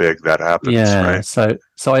gets big, that happens. Yeah, right? So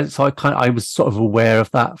I was sort of aware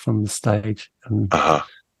of that from the stage. And,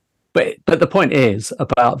 But the point is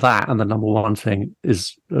about that, and the number one thing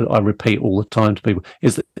is, I repeat all the time to people,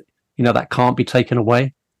 is that that can't be taken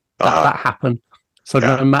away. That happened. So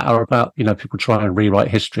no matter about people try and rewrite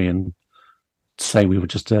history and say we were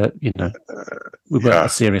just we weren't a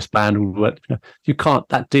serious band. You can't.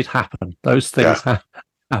 That did happen. Those things happen.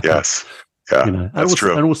 Yes. Yeah. That's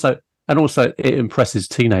true. And also, it impresses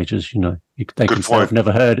teenagers. They can say, "I've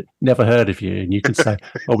never heard of you," and you can say,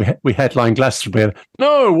 "Well, we headline Glastonbury."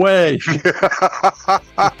 No way.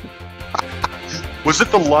 Was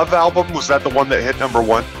it the Love album? Was that the one that hit number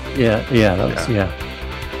one? Yeah. That was, yeah.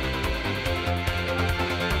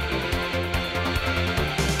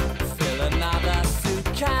 Fill another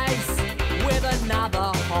suitcase with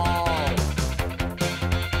another haul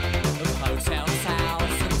of hotel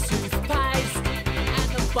towels and toothpaste and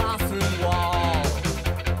the bathroom wall.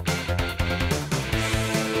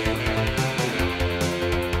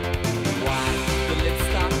 Wipe the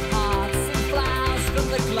lipstick hearts and flowers from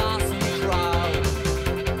the glass and crow.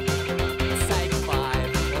 Take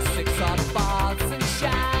 5 or 6 odd baths and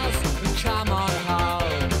showers and come on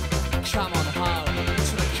home. Come on home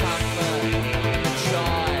to the comfort and the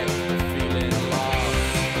joy of feeling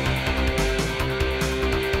lost.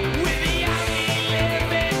 With the only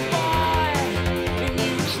living boy in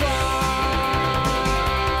you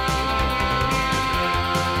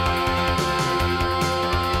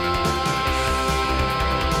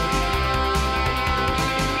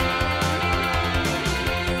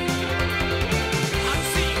I'm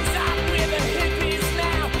teamed up with the hippies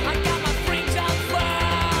now. I got my freedom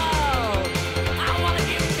phone. I wanna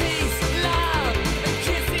give peace, love, and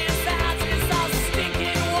kisses out this all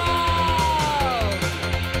stinking world.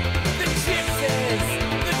 The gypsies,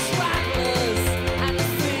 the travelers, and the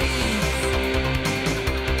thieves.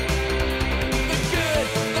 The good,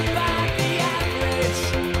 the bad, the average,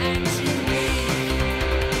 and unique.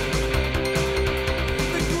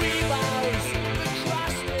 The grievos, the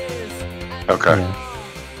crusters, and Okay.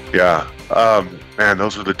 Yeah. Man,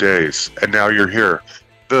 those were the days. And now you're here.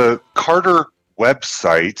 The Carter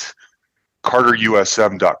website,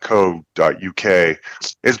 carterusm.co.uk,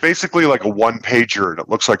 is basically like a one-pager, and it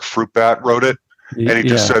looks like Fruitbat wrote it. And he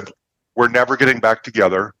just said, we're never getting back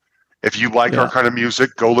together. If you like our kind of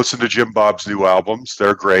music, go listen to Jim Bob's new albums.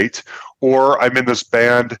 They're great. Or I'm in this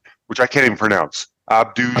band, which I can't even pronounce,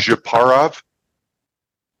 Abdu Japarov.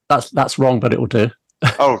 That's wrong, but it will do.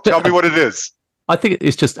 Oh, tell me what it is. I think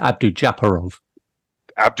it's just Abdu Japarov.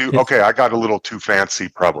 Okay, I got a little too fancy,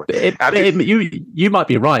 probably. You might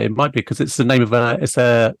be right. It might be because it's the name of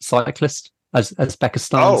a cyclist, as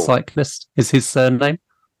Uzbekistan cyclist is his surname.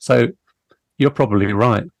 So you're probably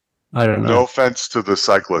right. I don't know. No offense to the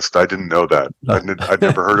cyclist. I didn't know that. No. I'd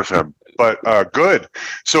never heard of him. But good.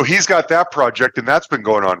 So he's got that project, and that's been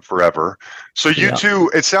going on forever. So you two,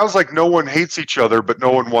 it sounds like no one hates each other, but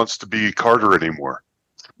no one wants to be Carter anymore.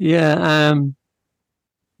 Yeah.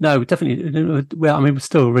 No, definitely. Well, I mean, we're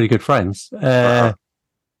still really good friends. It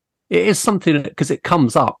is something because it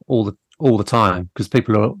comes up all the time because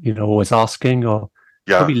people are always asking, or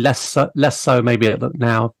probably less so maybe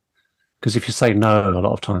now. Because if you say no a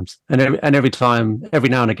lot of times, and every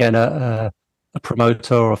now and again, a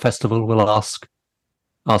promoter or a festival will ask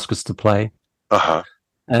us to play,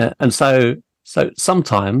 and so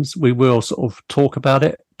sometimes we will sort of talk about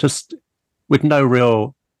it, just with no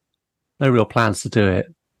real plans to do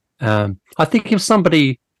it. I think if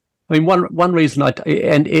somebody, I mean, one reason it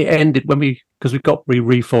ended because we got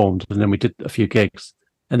reformed, and then we did a few gigs,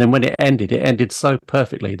 and then when it ended so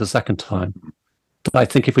perfectly the second time. I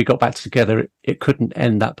think if we got back together, it couldn't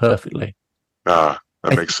end that perfectly. That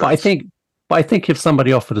makes sense. But I think if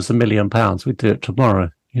somebody offered us £1 million, we'd do it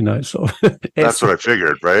tomorrow. Sort of. That's what I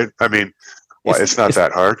figured, right? I mean, it's not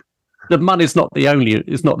that hard. The money's not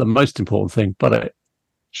it's not the most important thing, but it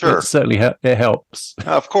certainly it helps.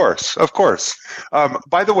 Of course.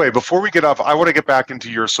 By the way, before we get off, I want to get back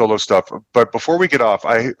into your solo stuff. But before we get off,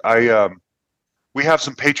 we have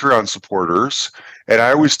some Patreon supporters, and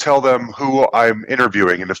I always tell them who I'm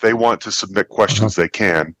interviewing, and if they want to submit questions, they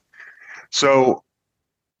can. So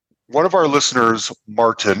one of our listeners,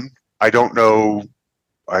 Martin, I don't know,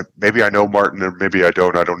 maybe I know Martin, or maybe I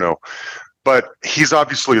don't know. But he's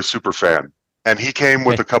obviously a super fan, and he came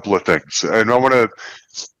with a couple of things, and I'm gonna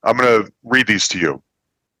read these to you.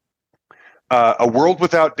 A World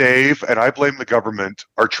Without Dave and I Blame the Government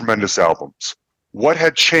are tremendous albums. What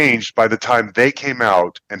had changed by the time they came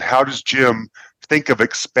out, and how does Jim think of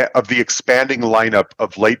the expanding lineup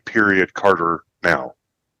of late period Carter now?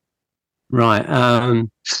 Right.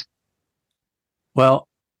 Well,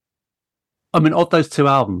 I mean, of those two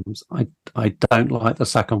albums, I don't like the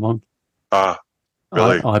second one.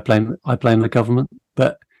 Really? I blame the government,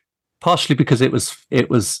 but partially because it was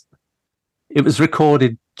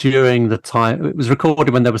recorded during the time. It was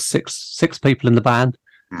recorded when there were six people in the band.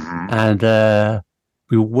 Mm-hmm. And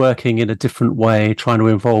we were working in a different way, trying to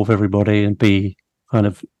involve everybody and be kind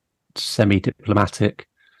of semi-diplomatic.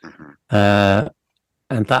 Mm-hmm.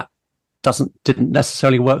 And that didn't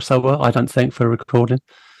necessarily work so well, I don't think, for recording.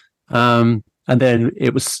 And then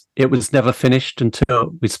it was never finished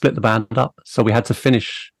until we split the band up. So we had to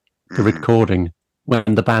finish the recording when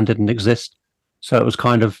the band didn't exist. So it was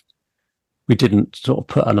kind of, we didn't sort of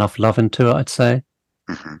put enough love into it, I'd say.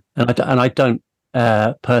 Mm-hmm. And I don't.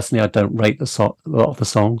 Personally, I don't rate a lot of the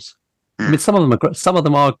songs. I mean, some of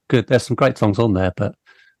them are good. There's some great songs on there, but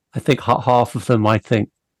I think half of them,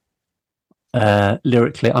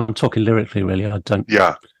 lyrically, I'm talking lyrically, really. I don't.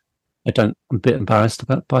 I'm a bit embarrassed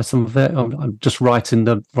by some of it. I'm just writing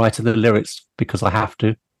the lyrics because I have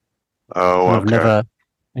to. Oh, okay.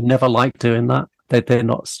 I never like doing that. They're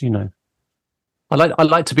not, I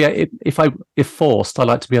like to be, if forced, I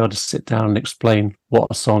like to be able to sit down and explain what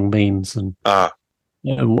a song means and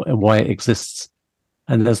why it exists.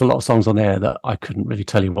 And there's a lot of songs on there that I couldn't really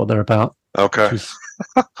tell you what they're about. Okay.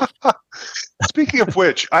 Speaking of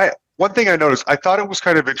which, one thing I noticed, I thought it was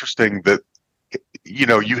kind of interesting that,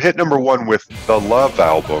 you hit number one with the Love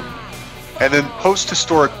album, and then Post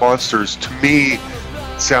Historic Monsters, to me,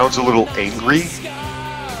 sounds a little angry.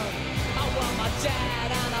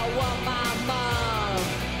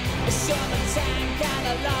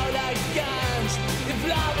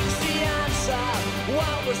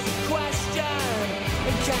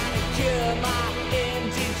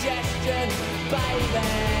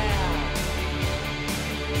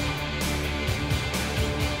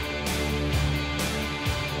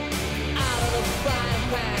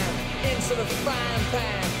 The frying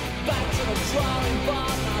pan, back to the drawing board,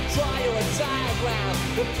 and I'll draw you a diagram.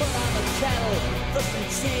 We'll put on the kettle for some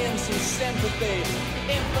tea and some sympathy.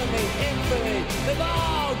 Infamy, they've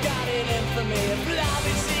all got it, infamy. If love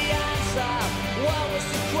is the answer, what was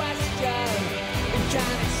the question?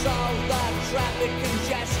 Can it solve the traffic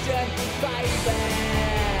congestion, baby?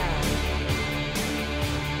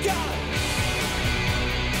 Go!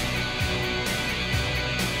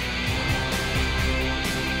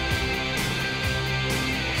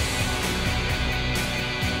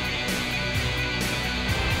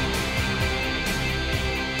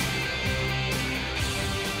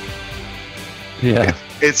 Yeah.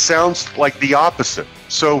 It sounds like the opposite.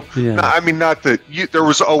 So, Yeah. I mean, not that there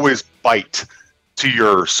was always bite to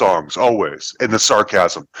your songs, always, in the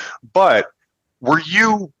sarcasm. But were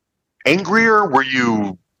you angrier? Were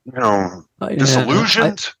you,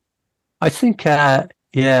 disillusioned? I think, I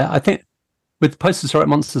think with Post-Historic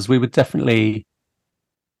Monsters, we would definitely.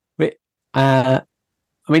 I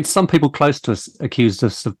mean, some people close to us accused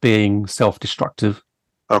us of being self-destructive,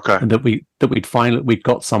 Okay. and that we'd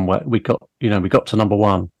got somewhere. We got to number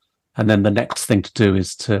one, and then the next thing to do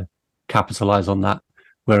is to capitalize on that.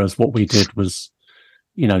 Whereas what we did was,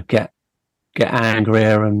 get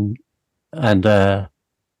angrier and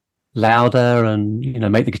louder,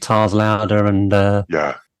 and make the guitars louder, and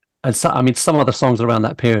Yeah. and so, I mean, some of the songs around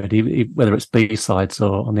that period, whether it's B-sides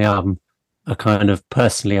or on the album, are kind of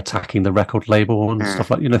personally attacking the record label and stuff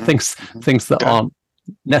like, things that aren't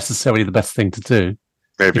necessarily the best thing to do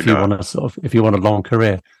Maybe if you not. want if you want a long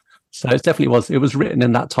career. So it was written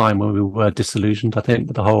in that time when we were disillusioned, I think,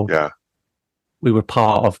 with the whole, Yeah. we were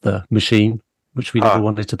part of the machine, which we never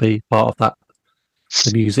wanted to be part of the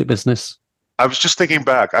music business. I was just thinking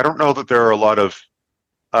back. I don't know that there are a lot of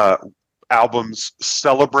albums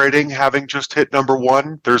celebrating having just hit number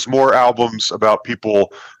one. There's more albums about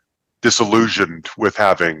people disillusioned with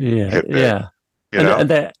having hit big. Yeah.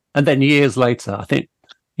 And then years later, I think,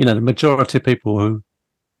 the majority of people who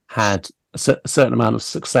had a certain amount of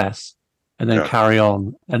success and then carry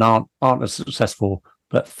on and aren't as successful,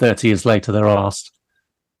 but 30 years later they're asked,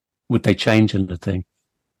 would they change anything?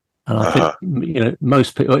 And I think,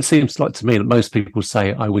 most people, it seems like to me that most people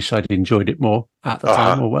say, I wish I'd enjoyed it more at the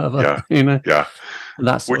time or whatever, Yeah. And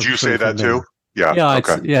that's Would you say that too? Yeah. Yeah.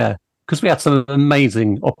 Okay. Because we had some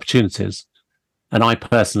amazing opportunities, and I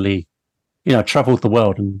personally, traveled the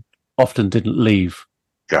world and often didn't leave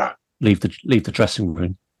the dressing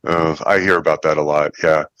room. I hear about that a lot.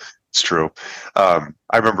 Yeah, it's true. I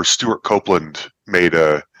remember Stuart Copeland made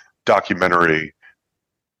a documentary,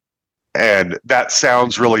 and that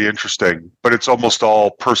sounds really interesting, but it's almost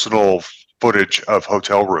all personal footage of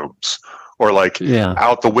hotel rooms, or like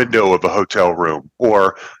out the window of a hotel room,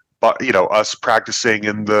 or us practicing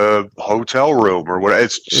in the hotel room or what.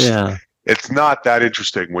 It's just, it's not that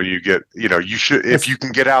interesting when you get, you should, if you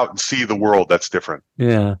can get out and see the world, that's different.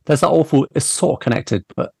 Yeah. There's that awful, it's sort of connected,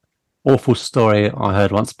 but awful story I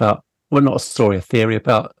heard once about, well, not a story, a theory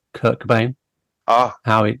about Kurt Cobain.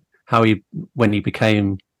 How he, when he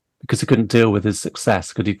became, because he couldn't deal with his success,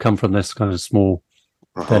 because he'd come from this kind of small,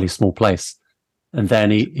 fairly small place. And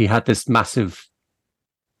then he had this massive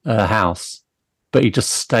house, but he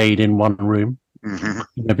just stayed in one room.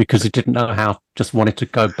 Because he didn't know how, just wanted to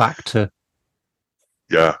go back to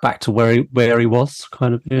where he was,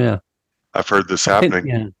 kind of. I've heard this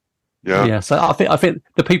happening. So I think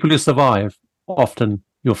the people who survive, often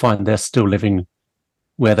you'll find they're still living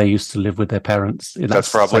where they used to live with their parents.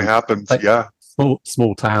 That's probably happened.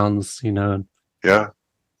 Small towns, Yeah,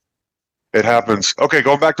 it happens. Okay,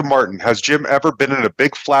 going back to Martin. Has Jim ever been in a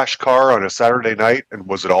big flash car on a Saturday night, and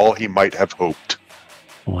was it all he might have hoped?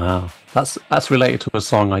 Wow, that's related to a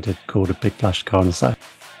song I did called "A Big Flash Car on a Saturday."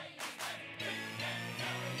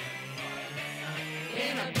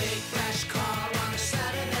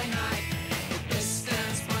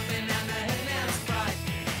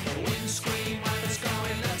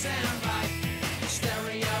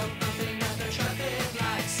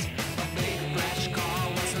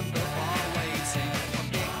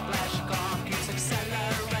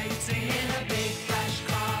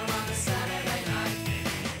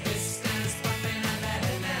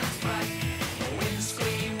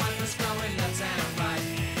 Scream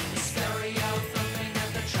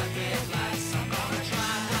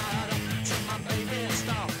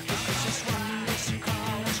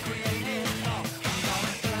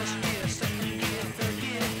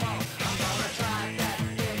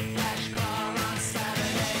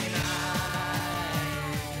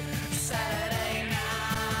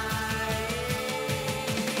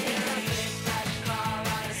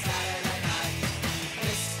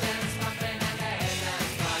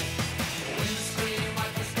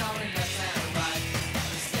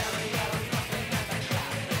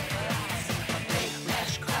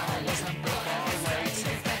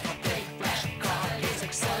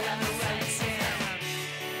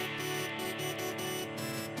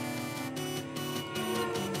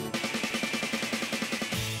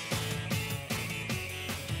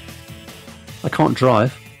I can't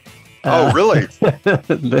drive. Oh, really?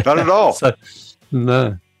 Not at all. So,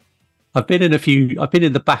 no. I've been in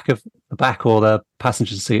the back or the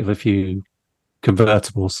passenger seat of a few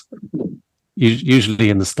convertibles, usually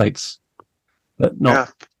in the States, but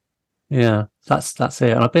not. Yeah, that's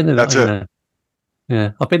it. And I've been in. That's it.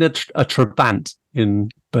 I've been a Trabant in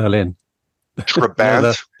Berlin.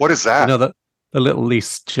 Trabant? What is that? The little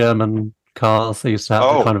East German cars they used to have.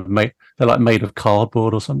 Oh. They're like made of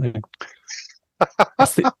cardboard or something.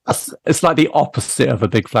 It's like the opposite of a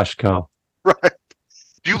big flash car. Right.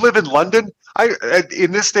 Do you live in London?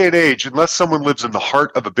 In this day and age, unless someone lives in the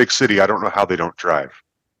heart of a big city, I don't know how they don't drive.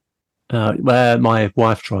 Where my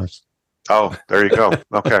wife drives. Oh, there you go.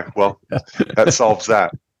 Okay, well, that solves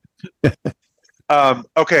that.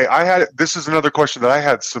 Okay, this is another question that I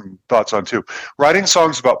had some thoughts on too. Writing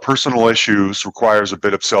songs about personal issues requires a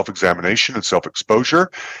bit of self-examination and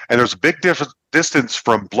self-exposure, and there's a big distance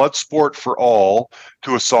from Bloodsport for All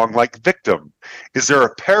to a song like Victim. Is there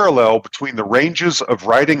a parallel between the ranges of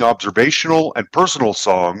writing observational and personal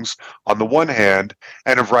songs on the one hand,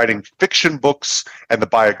 and of writing fiction books and the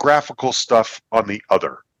biographical stuff on the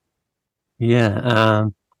other? Yeah,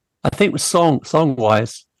 I think with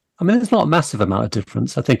song-wise, I mean, there's not a massive amount of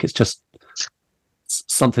difference. I think it's just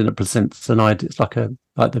something that presents an idea. It's like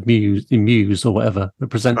the muse or whatever. It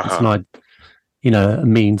presents an idea, a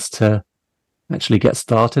means to actually get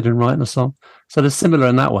started in writing a song. So they're similar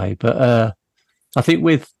in that way. But I think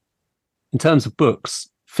in terms of books,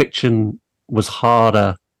 fiction was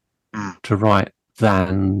harder to write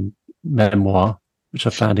than memoir, which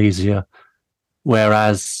I found easier.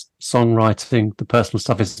 Whereas songwriting, the personal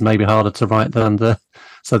stuff is maybe harder to write than the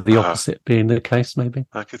opposite being the case, maybe.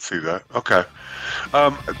 I could see that. Okay.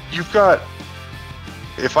 You've got,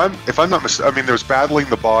 if I'm not mistaken, I mean, there's Battling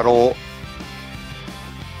the Bottle.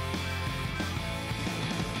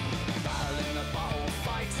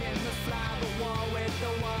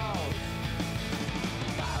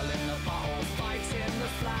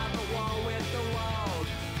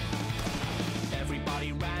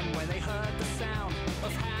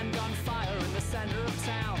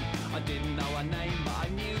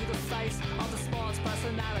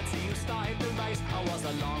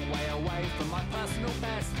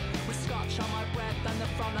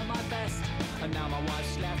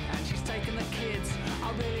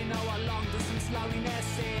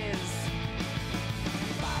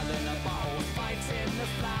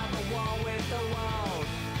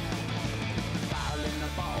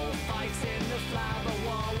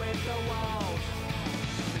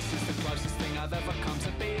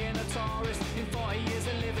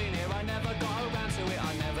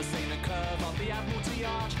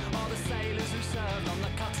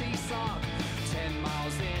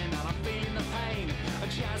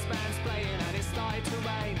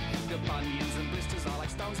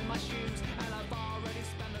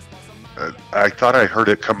 I thought I heard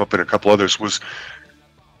it come up in a couple others. Was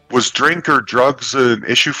drink or drugs an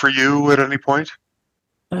issue for you at any point?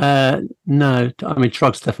 No, I mean,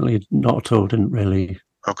 drugs definitely not at all. Didn't really.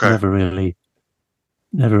 Okay. Never really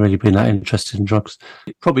been that interested in drugs.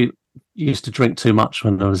 Probably used to drink too much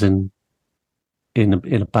when I was in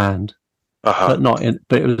a band, but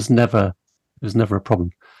it was never a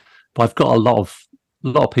problem. But I've got a lot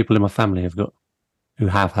of people in my family who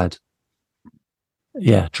have had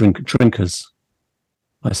drinkers,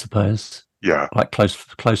 I suppose. Yeah, like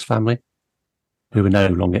close family who are no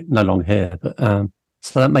longer here. But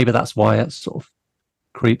so maybe that's why it sort of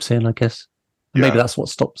creeps in, I guess. Yeah. Maybe that's what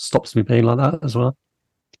stops me being like that as well.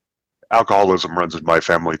 Alcoholism runs in my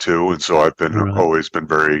family too, and so I've always been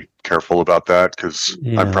very careful about that because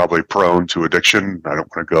I'm probably prone to addiction. I don't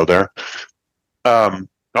want to go there.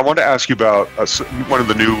 I want to ask you about one of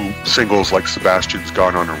the new singles, like Sebastian's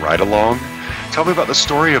Gone on a Ride Along. Tell me about the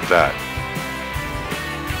story of that.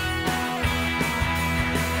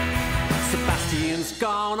 Sebastian's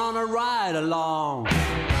gone on a ride along,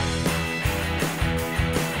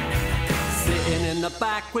 sitting in the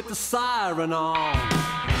back with the siren on,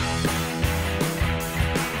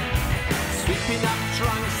 sweeping up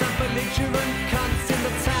drunks and belligerent cunts in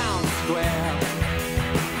the town square,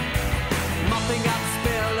 mopping up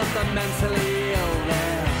spill of the mentally ill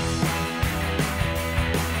there.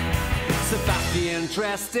 Sebastian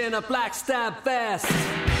dressed in a black stab vest,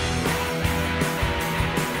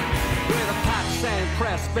 with a patch saying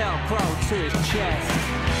press Velcro to his chest.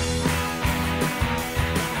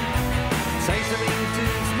 Tasering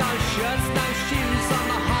dudes, no shirts, no shoes on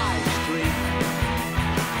the high street,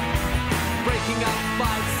 breaking up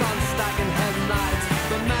fights on stag and hen nights.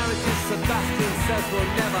 The marriages Sebastian says will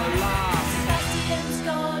never last. Sebastian's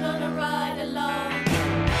gone on a ride along,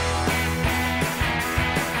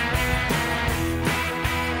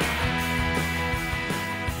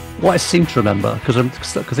 what I seem to remember,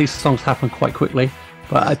 because these songs happen quite quickly,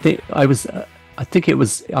 but I think it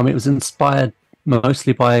was inspired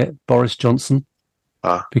mostly by Boris Johnson,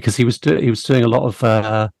 because he was doing a lot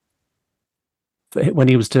of when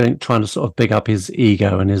he was trying to sort of big up his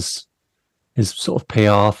ego and his sort of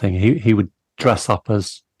PR thing. He would dress up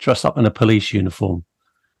in a police uniform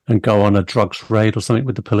and go on a drugs raid or something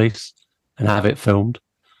with the police and have it filmed.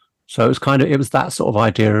 So it was that sort of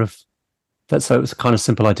idea of that. So it was a kind of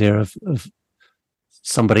simple idea of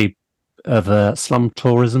somebody of slum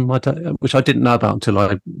tourism, which I didn't know about until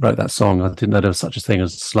I wrote that song. I didn't know there was such a thing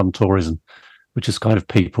as slum tourism, which is kind of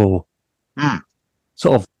people,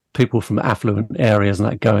 sort of people from affluent areas and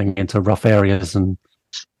that going into rough areas and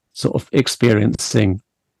sort of experiencing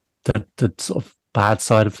the sort of bad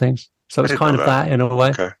side of things. So it's kind of that in a way.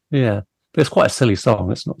 Okay. Yeah. But it's quite a silly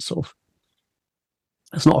song. It's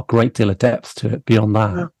not a great deal of depth to it beyond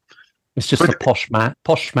that. Yeah. It's just a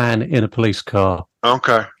posh man in a police car.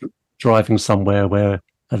 Okay. Driving somewhere where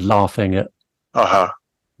and laughing at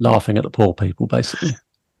the poor people, basically.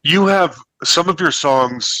 You have some of your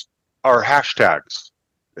songs are hashtags.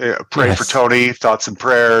 Pray for Tony, thoughts and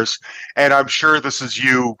prayers. And I'm sure this is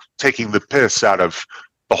you taking the piss out of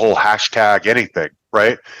the whole hashtag anything,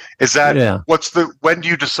 right? Is that when do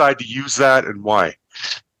you decide to use that and why?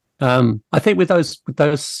 I think with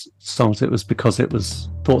those songs, it was because it was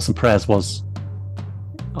thoughts and prayers was,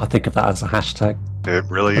 I think of that as a hashtag. It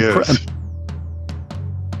really is.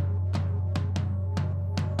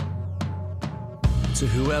 To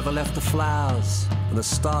whoever left the flowers and the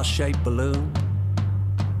star-shaped balloon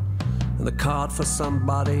and the card for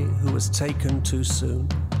somebody who was taken too soon,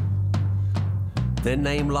 their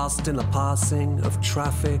name lost in the passing of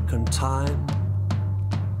traffic and time.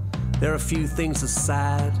 There are few things as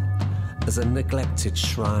sad as a neglected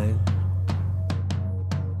shrine.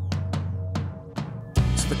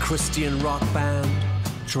 To the Christian rock band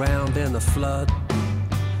drowned in the flood,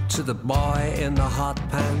 to the boy in the hot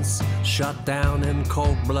pants shut down in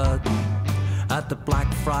cold blood at the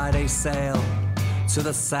Black Friday sale, to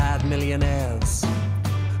the sad millionaires,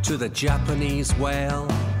 to the Japanese whale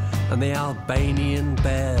and the Albanian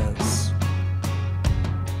bears.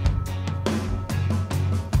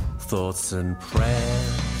 Thoughts and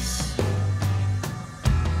prayers.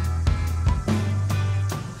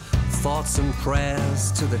 Thoughts and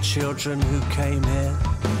prayers to the children who came here,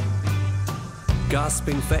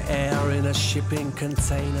 gasping for air in a shipping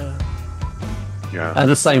container. Yeah. And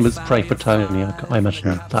the same as Pray for Tony. I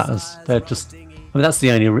imagine that as they're just. I mean, that's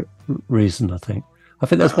the only reason. I think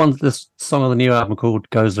there's this song on the new album called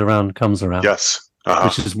 "Goes Around Comes Around." Yes.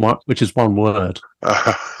 Which is one word.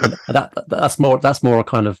 That's more a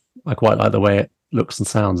kind of, I quite like the way it looks and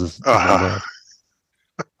sounds as one word.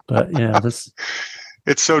 But yeah,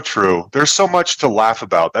 it's so true. There's so much to laugh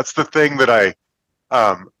about. That's the thing that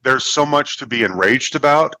there's so much to be enraged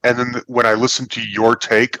about. And then when I listen to your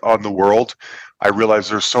take on the world, I realize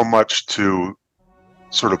there's so much to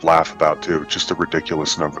sort of laugh about too. Just the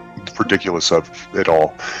ridiculous of it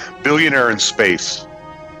all. Billionaire in Space.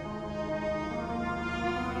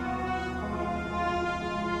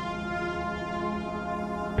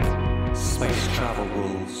 Space travel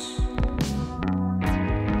rules.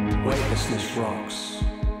 Weightlessness rocks.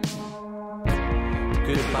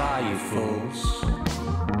 Goodbye, you fools.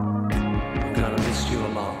 I'm gonna miss you a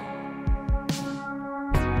lot.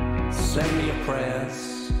 Send me your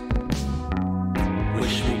prayers.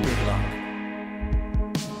 Wish me good luck.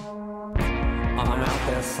 I'm out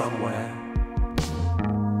there somewhere.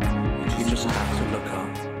 You just have to look up.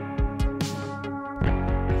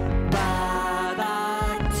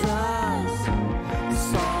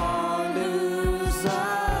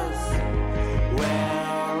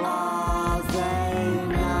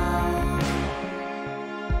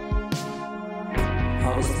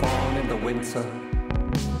 Winter,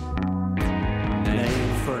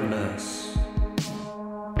 named for a nurse,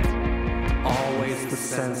 always the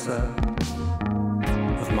center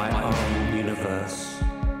of my own universe.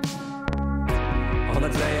 On the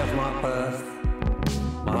day of my birth,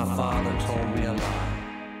 my father told me a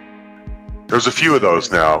lie. There's a few of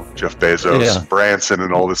those now, Jeff Bezos, Branson,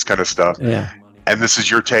 and all this kind of stuff. Yeah. And this is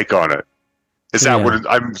your take on it. Is that what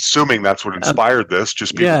I'm assuming that's what inspired this?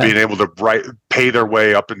 Just people being able to pay their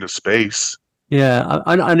way up into space. Yeah,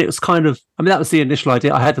 and it was kind of. I mean, that was the initial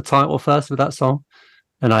idea. I had the title first with that song,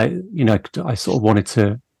 and I sort of wanted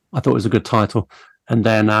to. I thought it was a good title, and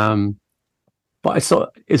then, but I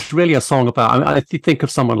thought it's really a song about. I mean, if you think of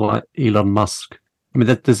someone like Elon Musk, I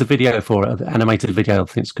mean, there's a video for it, an animated video. I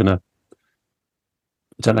think it's gonna.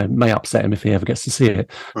 I don't know, may upset him if he ever gets to see it,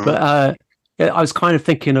 but I was kind of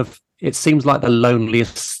thinking of it seems like the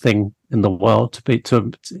loneliest thing in the world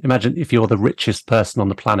to imagine if you're the richest person on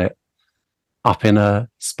the planet up in a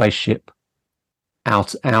spaceship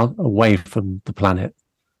out away from the planet.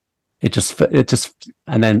 It just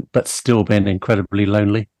and then but still being incredibly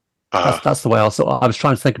lonely. That's the way I was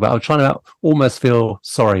trying to think about it. I was trying to almost feel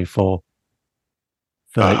sorry for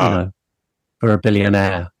you know, for a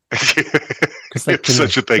billionaire. If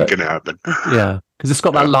such a thing can happen. Yeah, because it's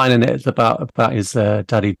got that line in it. It's about his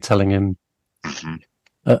daddy telling him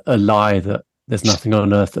a lie that there's nothing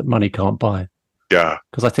on earth that money can't buy. Yeah,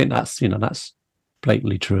 because I think that's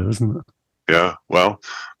blatantly true, isn't it? Yeah. Well,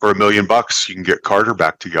 for $1 million, you can get Carter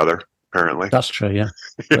back together. Apparently, that's true. Yeah.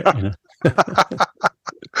 But,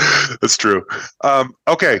 that's true.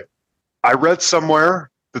 Okay, I read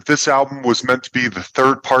somewhere that this album was meant to be the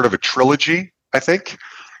third part of a trilogy. I think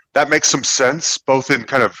that makes some sense, both in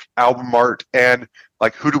kind of album art and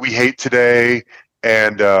like Who Do We Hate Today,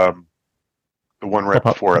 and the one right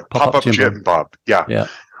before it, Pop Up Jim Bob. Yeah.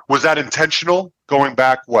 Was that intentional? Going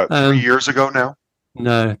back 3 years ago now?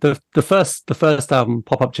 No, the first album,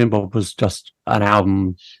 Pop Up Jim Bob, was just an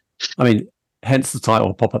album. I mean, hence the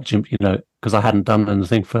title, Pop Up Jim. Because I hadn't done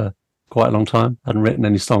anything for quite a long time, hadn't written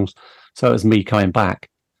any songs, so it was me coming back,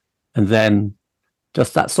 and then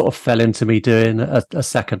just that sort of fell into me doing a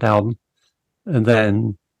second album, and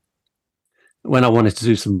then when I wanted to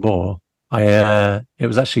do some more, it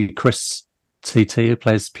was actually Chris TT who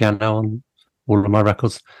plays piano on all of my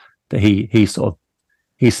records that he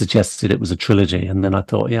suggested it was a trilogy, and then I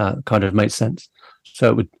thought, yeah, it kind of made sense. So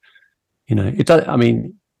it would, it does. I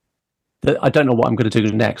mean, I don't know what I'm going to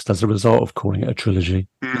do next as a result of calling it a trilogy,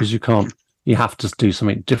 because you have to do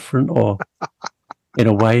something different, or in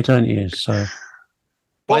a way, don't you? So,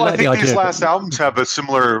 well, I think these last albums have a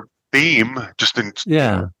similar theme, just in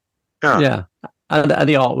yeah, and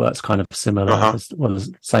the artwork's kind of similar. Well,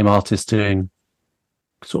 the same artist doing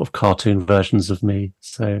sort of cartoon versions of me.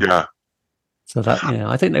 So yeah. So that,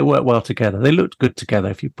 I think they work well together. They looked good together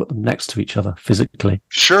if you put them next to each other physically.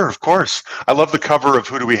 Sure, of course. I love the cover of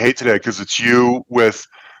Who Do We Hate Today, because it's you with,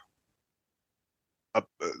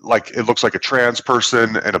 it looks like a trans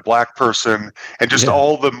person and a black person, and just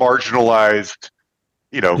all the marginalized,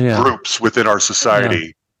 groups within our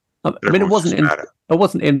society. Yeah. I mean, it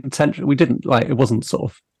wasn't intentional. We didn't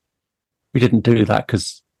we didn't do that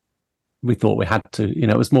because we thought we had to.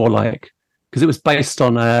 It was more like, because it was based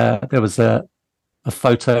on there was a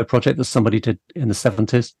photo project that somebody did in the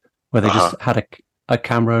 70s where they just had a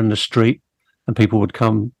camera in the street, and people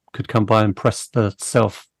could come by and press the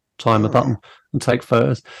self timer button and take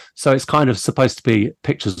photos. So it's kind of supposed to be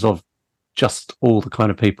pictures of just all the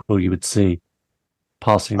kind of people you would see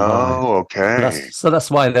passing by. Oh, okay. So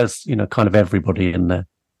that's why there's kind of everybody in there.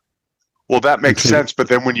 Well, that makes sense. But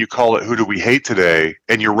then when you call it Who Do We Hate Today,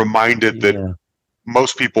 and you're reminded that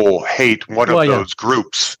most people hate one of those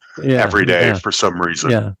groups every day for some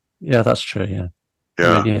reason. Yeah, that's true.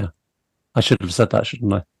 Yeah. I should have said that,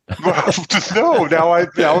 shouldn't I? No, now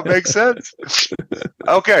it makes sense.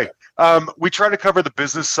 Okay. We try to cover the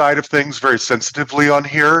business side of things very sensitively on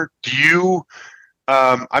here. Do you,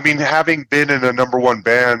 having been in a number one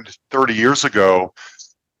band 30 years ago,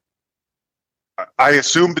 I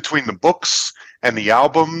assume between the books and the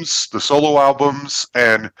albums, the solo albums,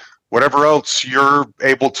 and whatever else, you're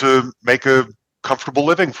able to make a comfortable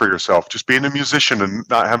living for yourself, just being a musician and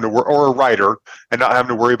not having to worry, or a writer and not having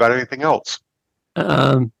to worry about anything else.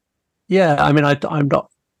 Yeah, I mean, I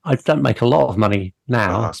don't make a lot of money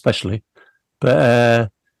now, especially, but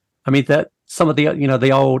I mean that some of the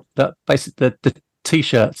the old basically the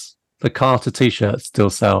t-shirts, the Carter t-shirts still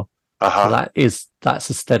sell. So that's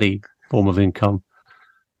a steady form of income.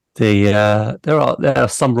 There are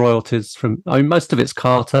some royalties from. I mean, most of it's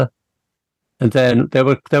Carter. And then there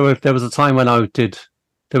was a time when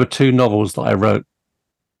there were two novels that I wrote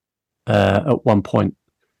at one point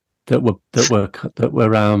that were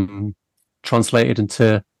translated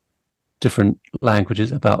into different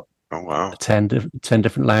languages, about 10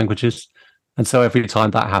 different languages, and so every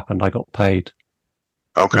time that happened, I got paid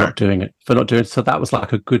for not doing it. So that was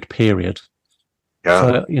like a good period. Yeah.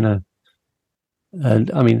 So,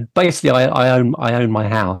 and I mean, basically, I own my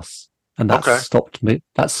house. And that's stopped me.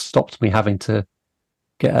 That's stopped me having to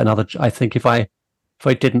get another. I think if I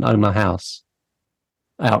didn't own my house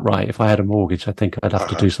outright, if I had a mortgage, I think I'd have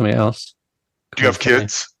to do something else. Do you have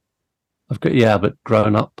kids? I've got but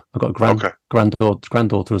grown up. I've got a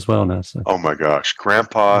granddaughter as well now. So. Oh my gosh,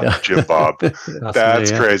 Grandpa Jim Bob,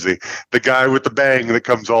 that's crazy. The guy with the bang that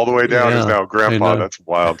comes all the way down is now Grandpa. That's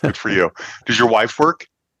wild. Good for you. Does your wife work?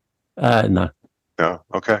 No. No.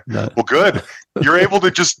 Okay. No. Well, good. You're able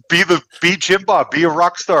to just be Jim Bob, be a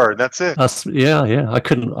rock star, and that's it. Yeah. I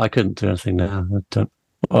couldn't do anything now.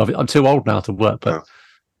 I'm too old now to work, but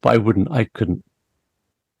I couldn't.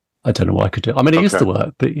 I don't know what I could do. I mean, I used to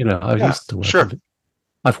work, but I used to work. Sure.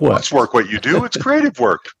 I've worked. It's work what you do. It's creative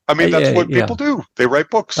work. I mean, that's what people do. They write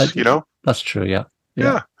books, That's true,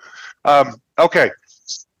 Yeah. Okay.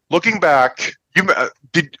 Looking back,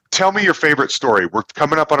 tell me your favorite story. We're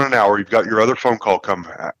coming up on an hour. You've got your other phone call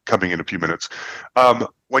coming in a few minutes.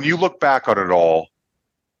 When you look back on it all,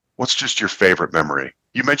 what's just your favorite memory?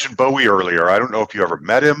 You mentioned Bowie earlier. I don't know if you ever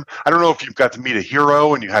met him. I don't know if you've got to meet a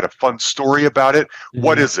hero and you had a fun story about it. Yeah.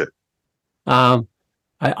 What is it? I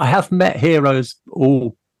have met heroes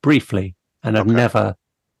all briefly, and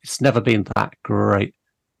it's never been that great.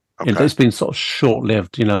 Okay. It's been sort of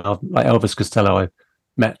short-lived, like Elvis Costello I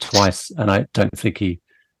met twice, and I don't think he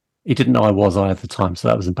didn't know I was I at the time, so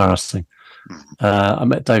that was embarrassing. I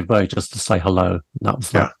met Dave Bowie just to say hello, and that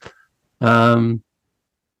was that.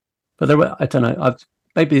 But there were, I don't know,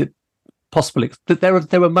 but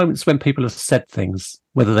there were moments when people have said things,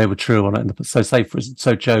 whether they were true or not. So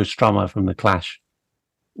Joe Strummer from The Clash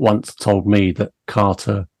once told me that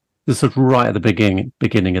Carter, this was right at the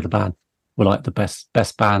beginning of the band, were like the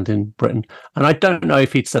best band in Britain. And I don't know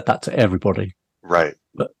if he'd said that to everybody. Right.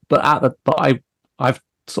 But I've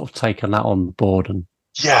sort of taken that on board, and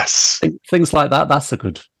yes, things like that. That's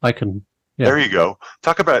There you go.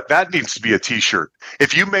 Talk about it. That needs to be a T-shirt.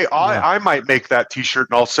 If you may, I might make that T-shirt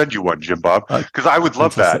and I'll send you one, Jim Bob, because I would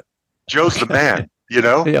love that. Joe's the man,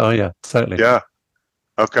 Yeah, totally. Yeah.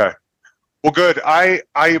 Okay. Well, good. I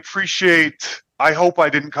appreciate. I hope I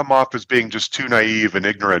didn't come off as being just too naive and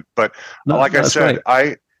ignorant, but like I said,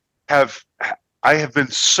 right. I have been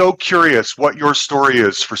so curious what your story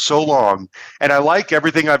is for so long, and I like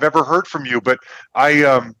everything I've ever heard from you, but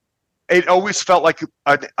it always felt like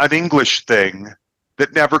an English thing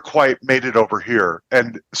that never quite made it over here.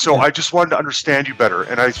 And so I just wanted to understand you better,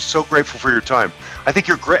 and I'm so grateful for your time. I think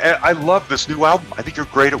you're great. I love this new album. I think you're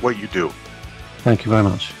great at what you do. Thank you very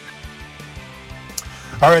much.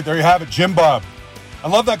 All right, there you have it, Jim Bob. I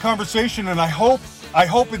love that conversation, and I hope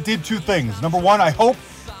it did two things. Number one, I hope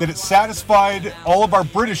that it satisfied all of our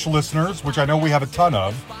British listeners, which I know we have a ton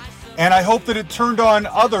of, and I hope that it turned on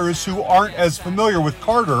others who aren't as familiar with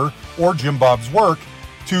Carter or Jim Bob's work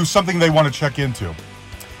to something they want to check into.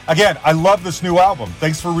 Again, I love this new album.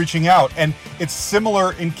 Thanks for reaching out, and it's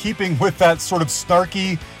similar in keeping with that sort of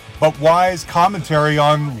snarky but wise commentary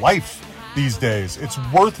on life these days. It's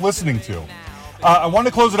worth listening to. I want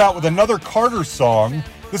to close it out with another Carter song.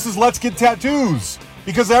 This is Let's Get Tattoos,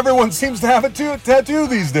 because everyone seems to have a tattoo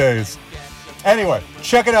these days. Anyway,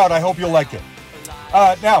 check it out. I hope you'll like it.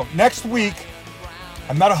 Now, next week,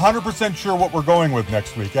 I'm not 100% sure what we're going with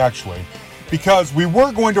next week, actually, because we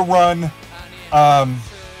were going to run an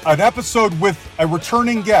episode with a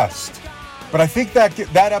returning guest, but I think that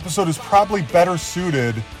episode is probably better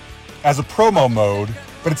suited as a promo mode,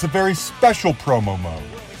 but it's a very special promo mode.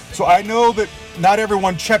 So I know that not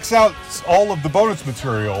everyone checks out all of the bonus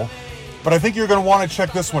material, but I think you're going to want to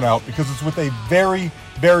check this one out because it's with a very,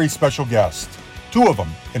 very special guest. Two of them,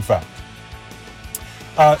 in fact.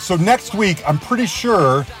 So next week, I'm pretty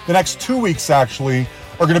sure the next 2 weeks actually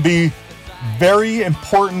are going to be very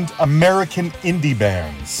important American indie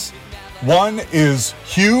bands. One is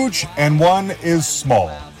huge and one is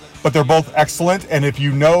small, but they're both excellent. And if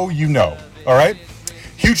you know, you know. All right.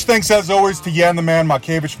 Huge thanks, as always, to Jan the Man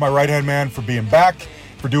Makevich, my right-hand man, for being back,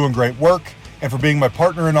 for doing great work, and for being my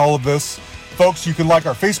partner in all of this. Folks, you can like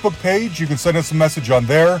our Facebook page. You can send us a message on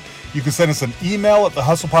there. You can send us an email at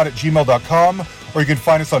thehustlepod@gmail.com, or you can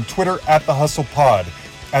find us on Twitter at thehustlepod.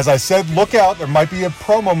 As I said, look out. There might be a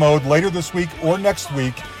promo mode later this week or next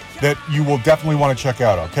week that you will definitely want to check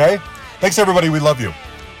out, okay? Thanks, everybody. We love you.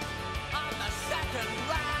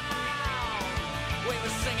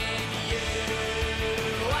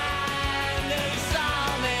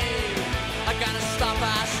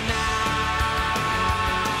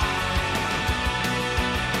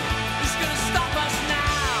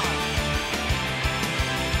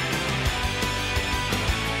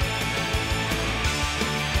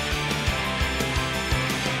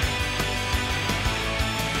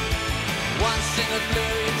 Once in a blue,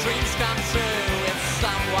 your dreams come true.